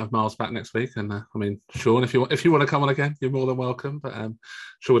 So we might have Miles back next week, and I mean, Sean, if you want to come on again, you're more than welcome. But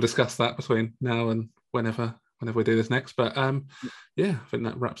sure, we'll discuss that between now and whenever we do this next. But yeah, I think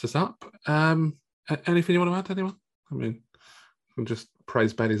that wraps us up. Anything you want to add, anyone? I mean, we can just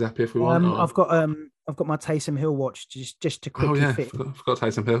praise Bailey Zappi if we want. I've got my Taysom Hill watch just to quickly fit. Forgot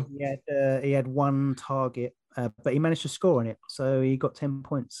Taysom Hill. He had one target, but he managed to score on it, so he got 10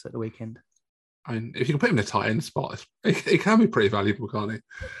 points at the weekend. I mean, if you can put him in a tight end spot, it can be pretty valuable, can't he?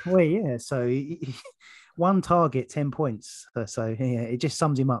 Well, yeah. So one target, 10 points. So yeah, it just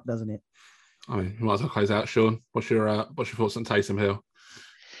sums him up, doesn't it? I mean, you might as well close out, Sean. What's your thoughts on Taysom Hill?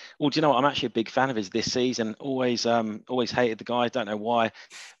 Well, do you know what? I'm actually a big fan of his this season. Always hated the guy. Don't know why,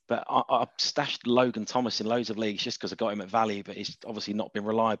 but I stashed Logan Thomas in loads of leagues just because I got him at value. But he's obviously not been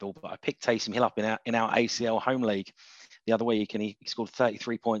reliable. But I picked Taysom Hill up in our ACL home league the other week, and he scored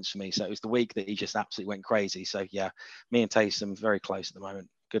 33 points for me. So it was the week that he just absolutely went crazy. So yeah, me and Taysom very close at the moment.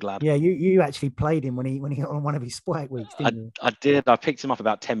 Good lad. Yeah, you actually played him when he on one of his spike weeks, didn't you? I did. I picked him up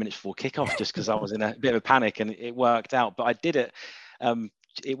about 10 minutes before kickoff just because I was in a bit of a panic, and it worked out. But I did it.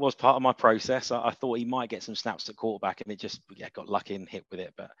 It was part of my process. I thought he might get some snaps at quarterback, and it just got lucky and hit with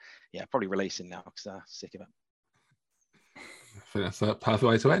it. But yeah, probably releasing now because I'm sick of it. I think that's a perfect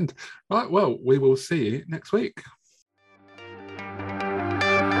way to end. Right. Well, we will see you next week.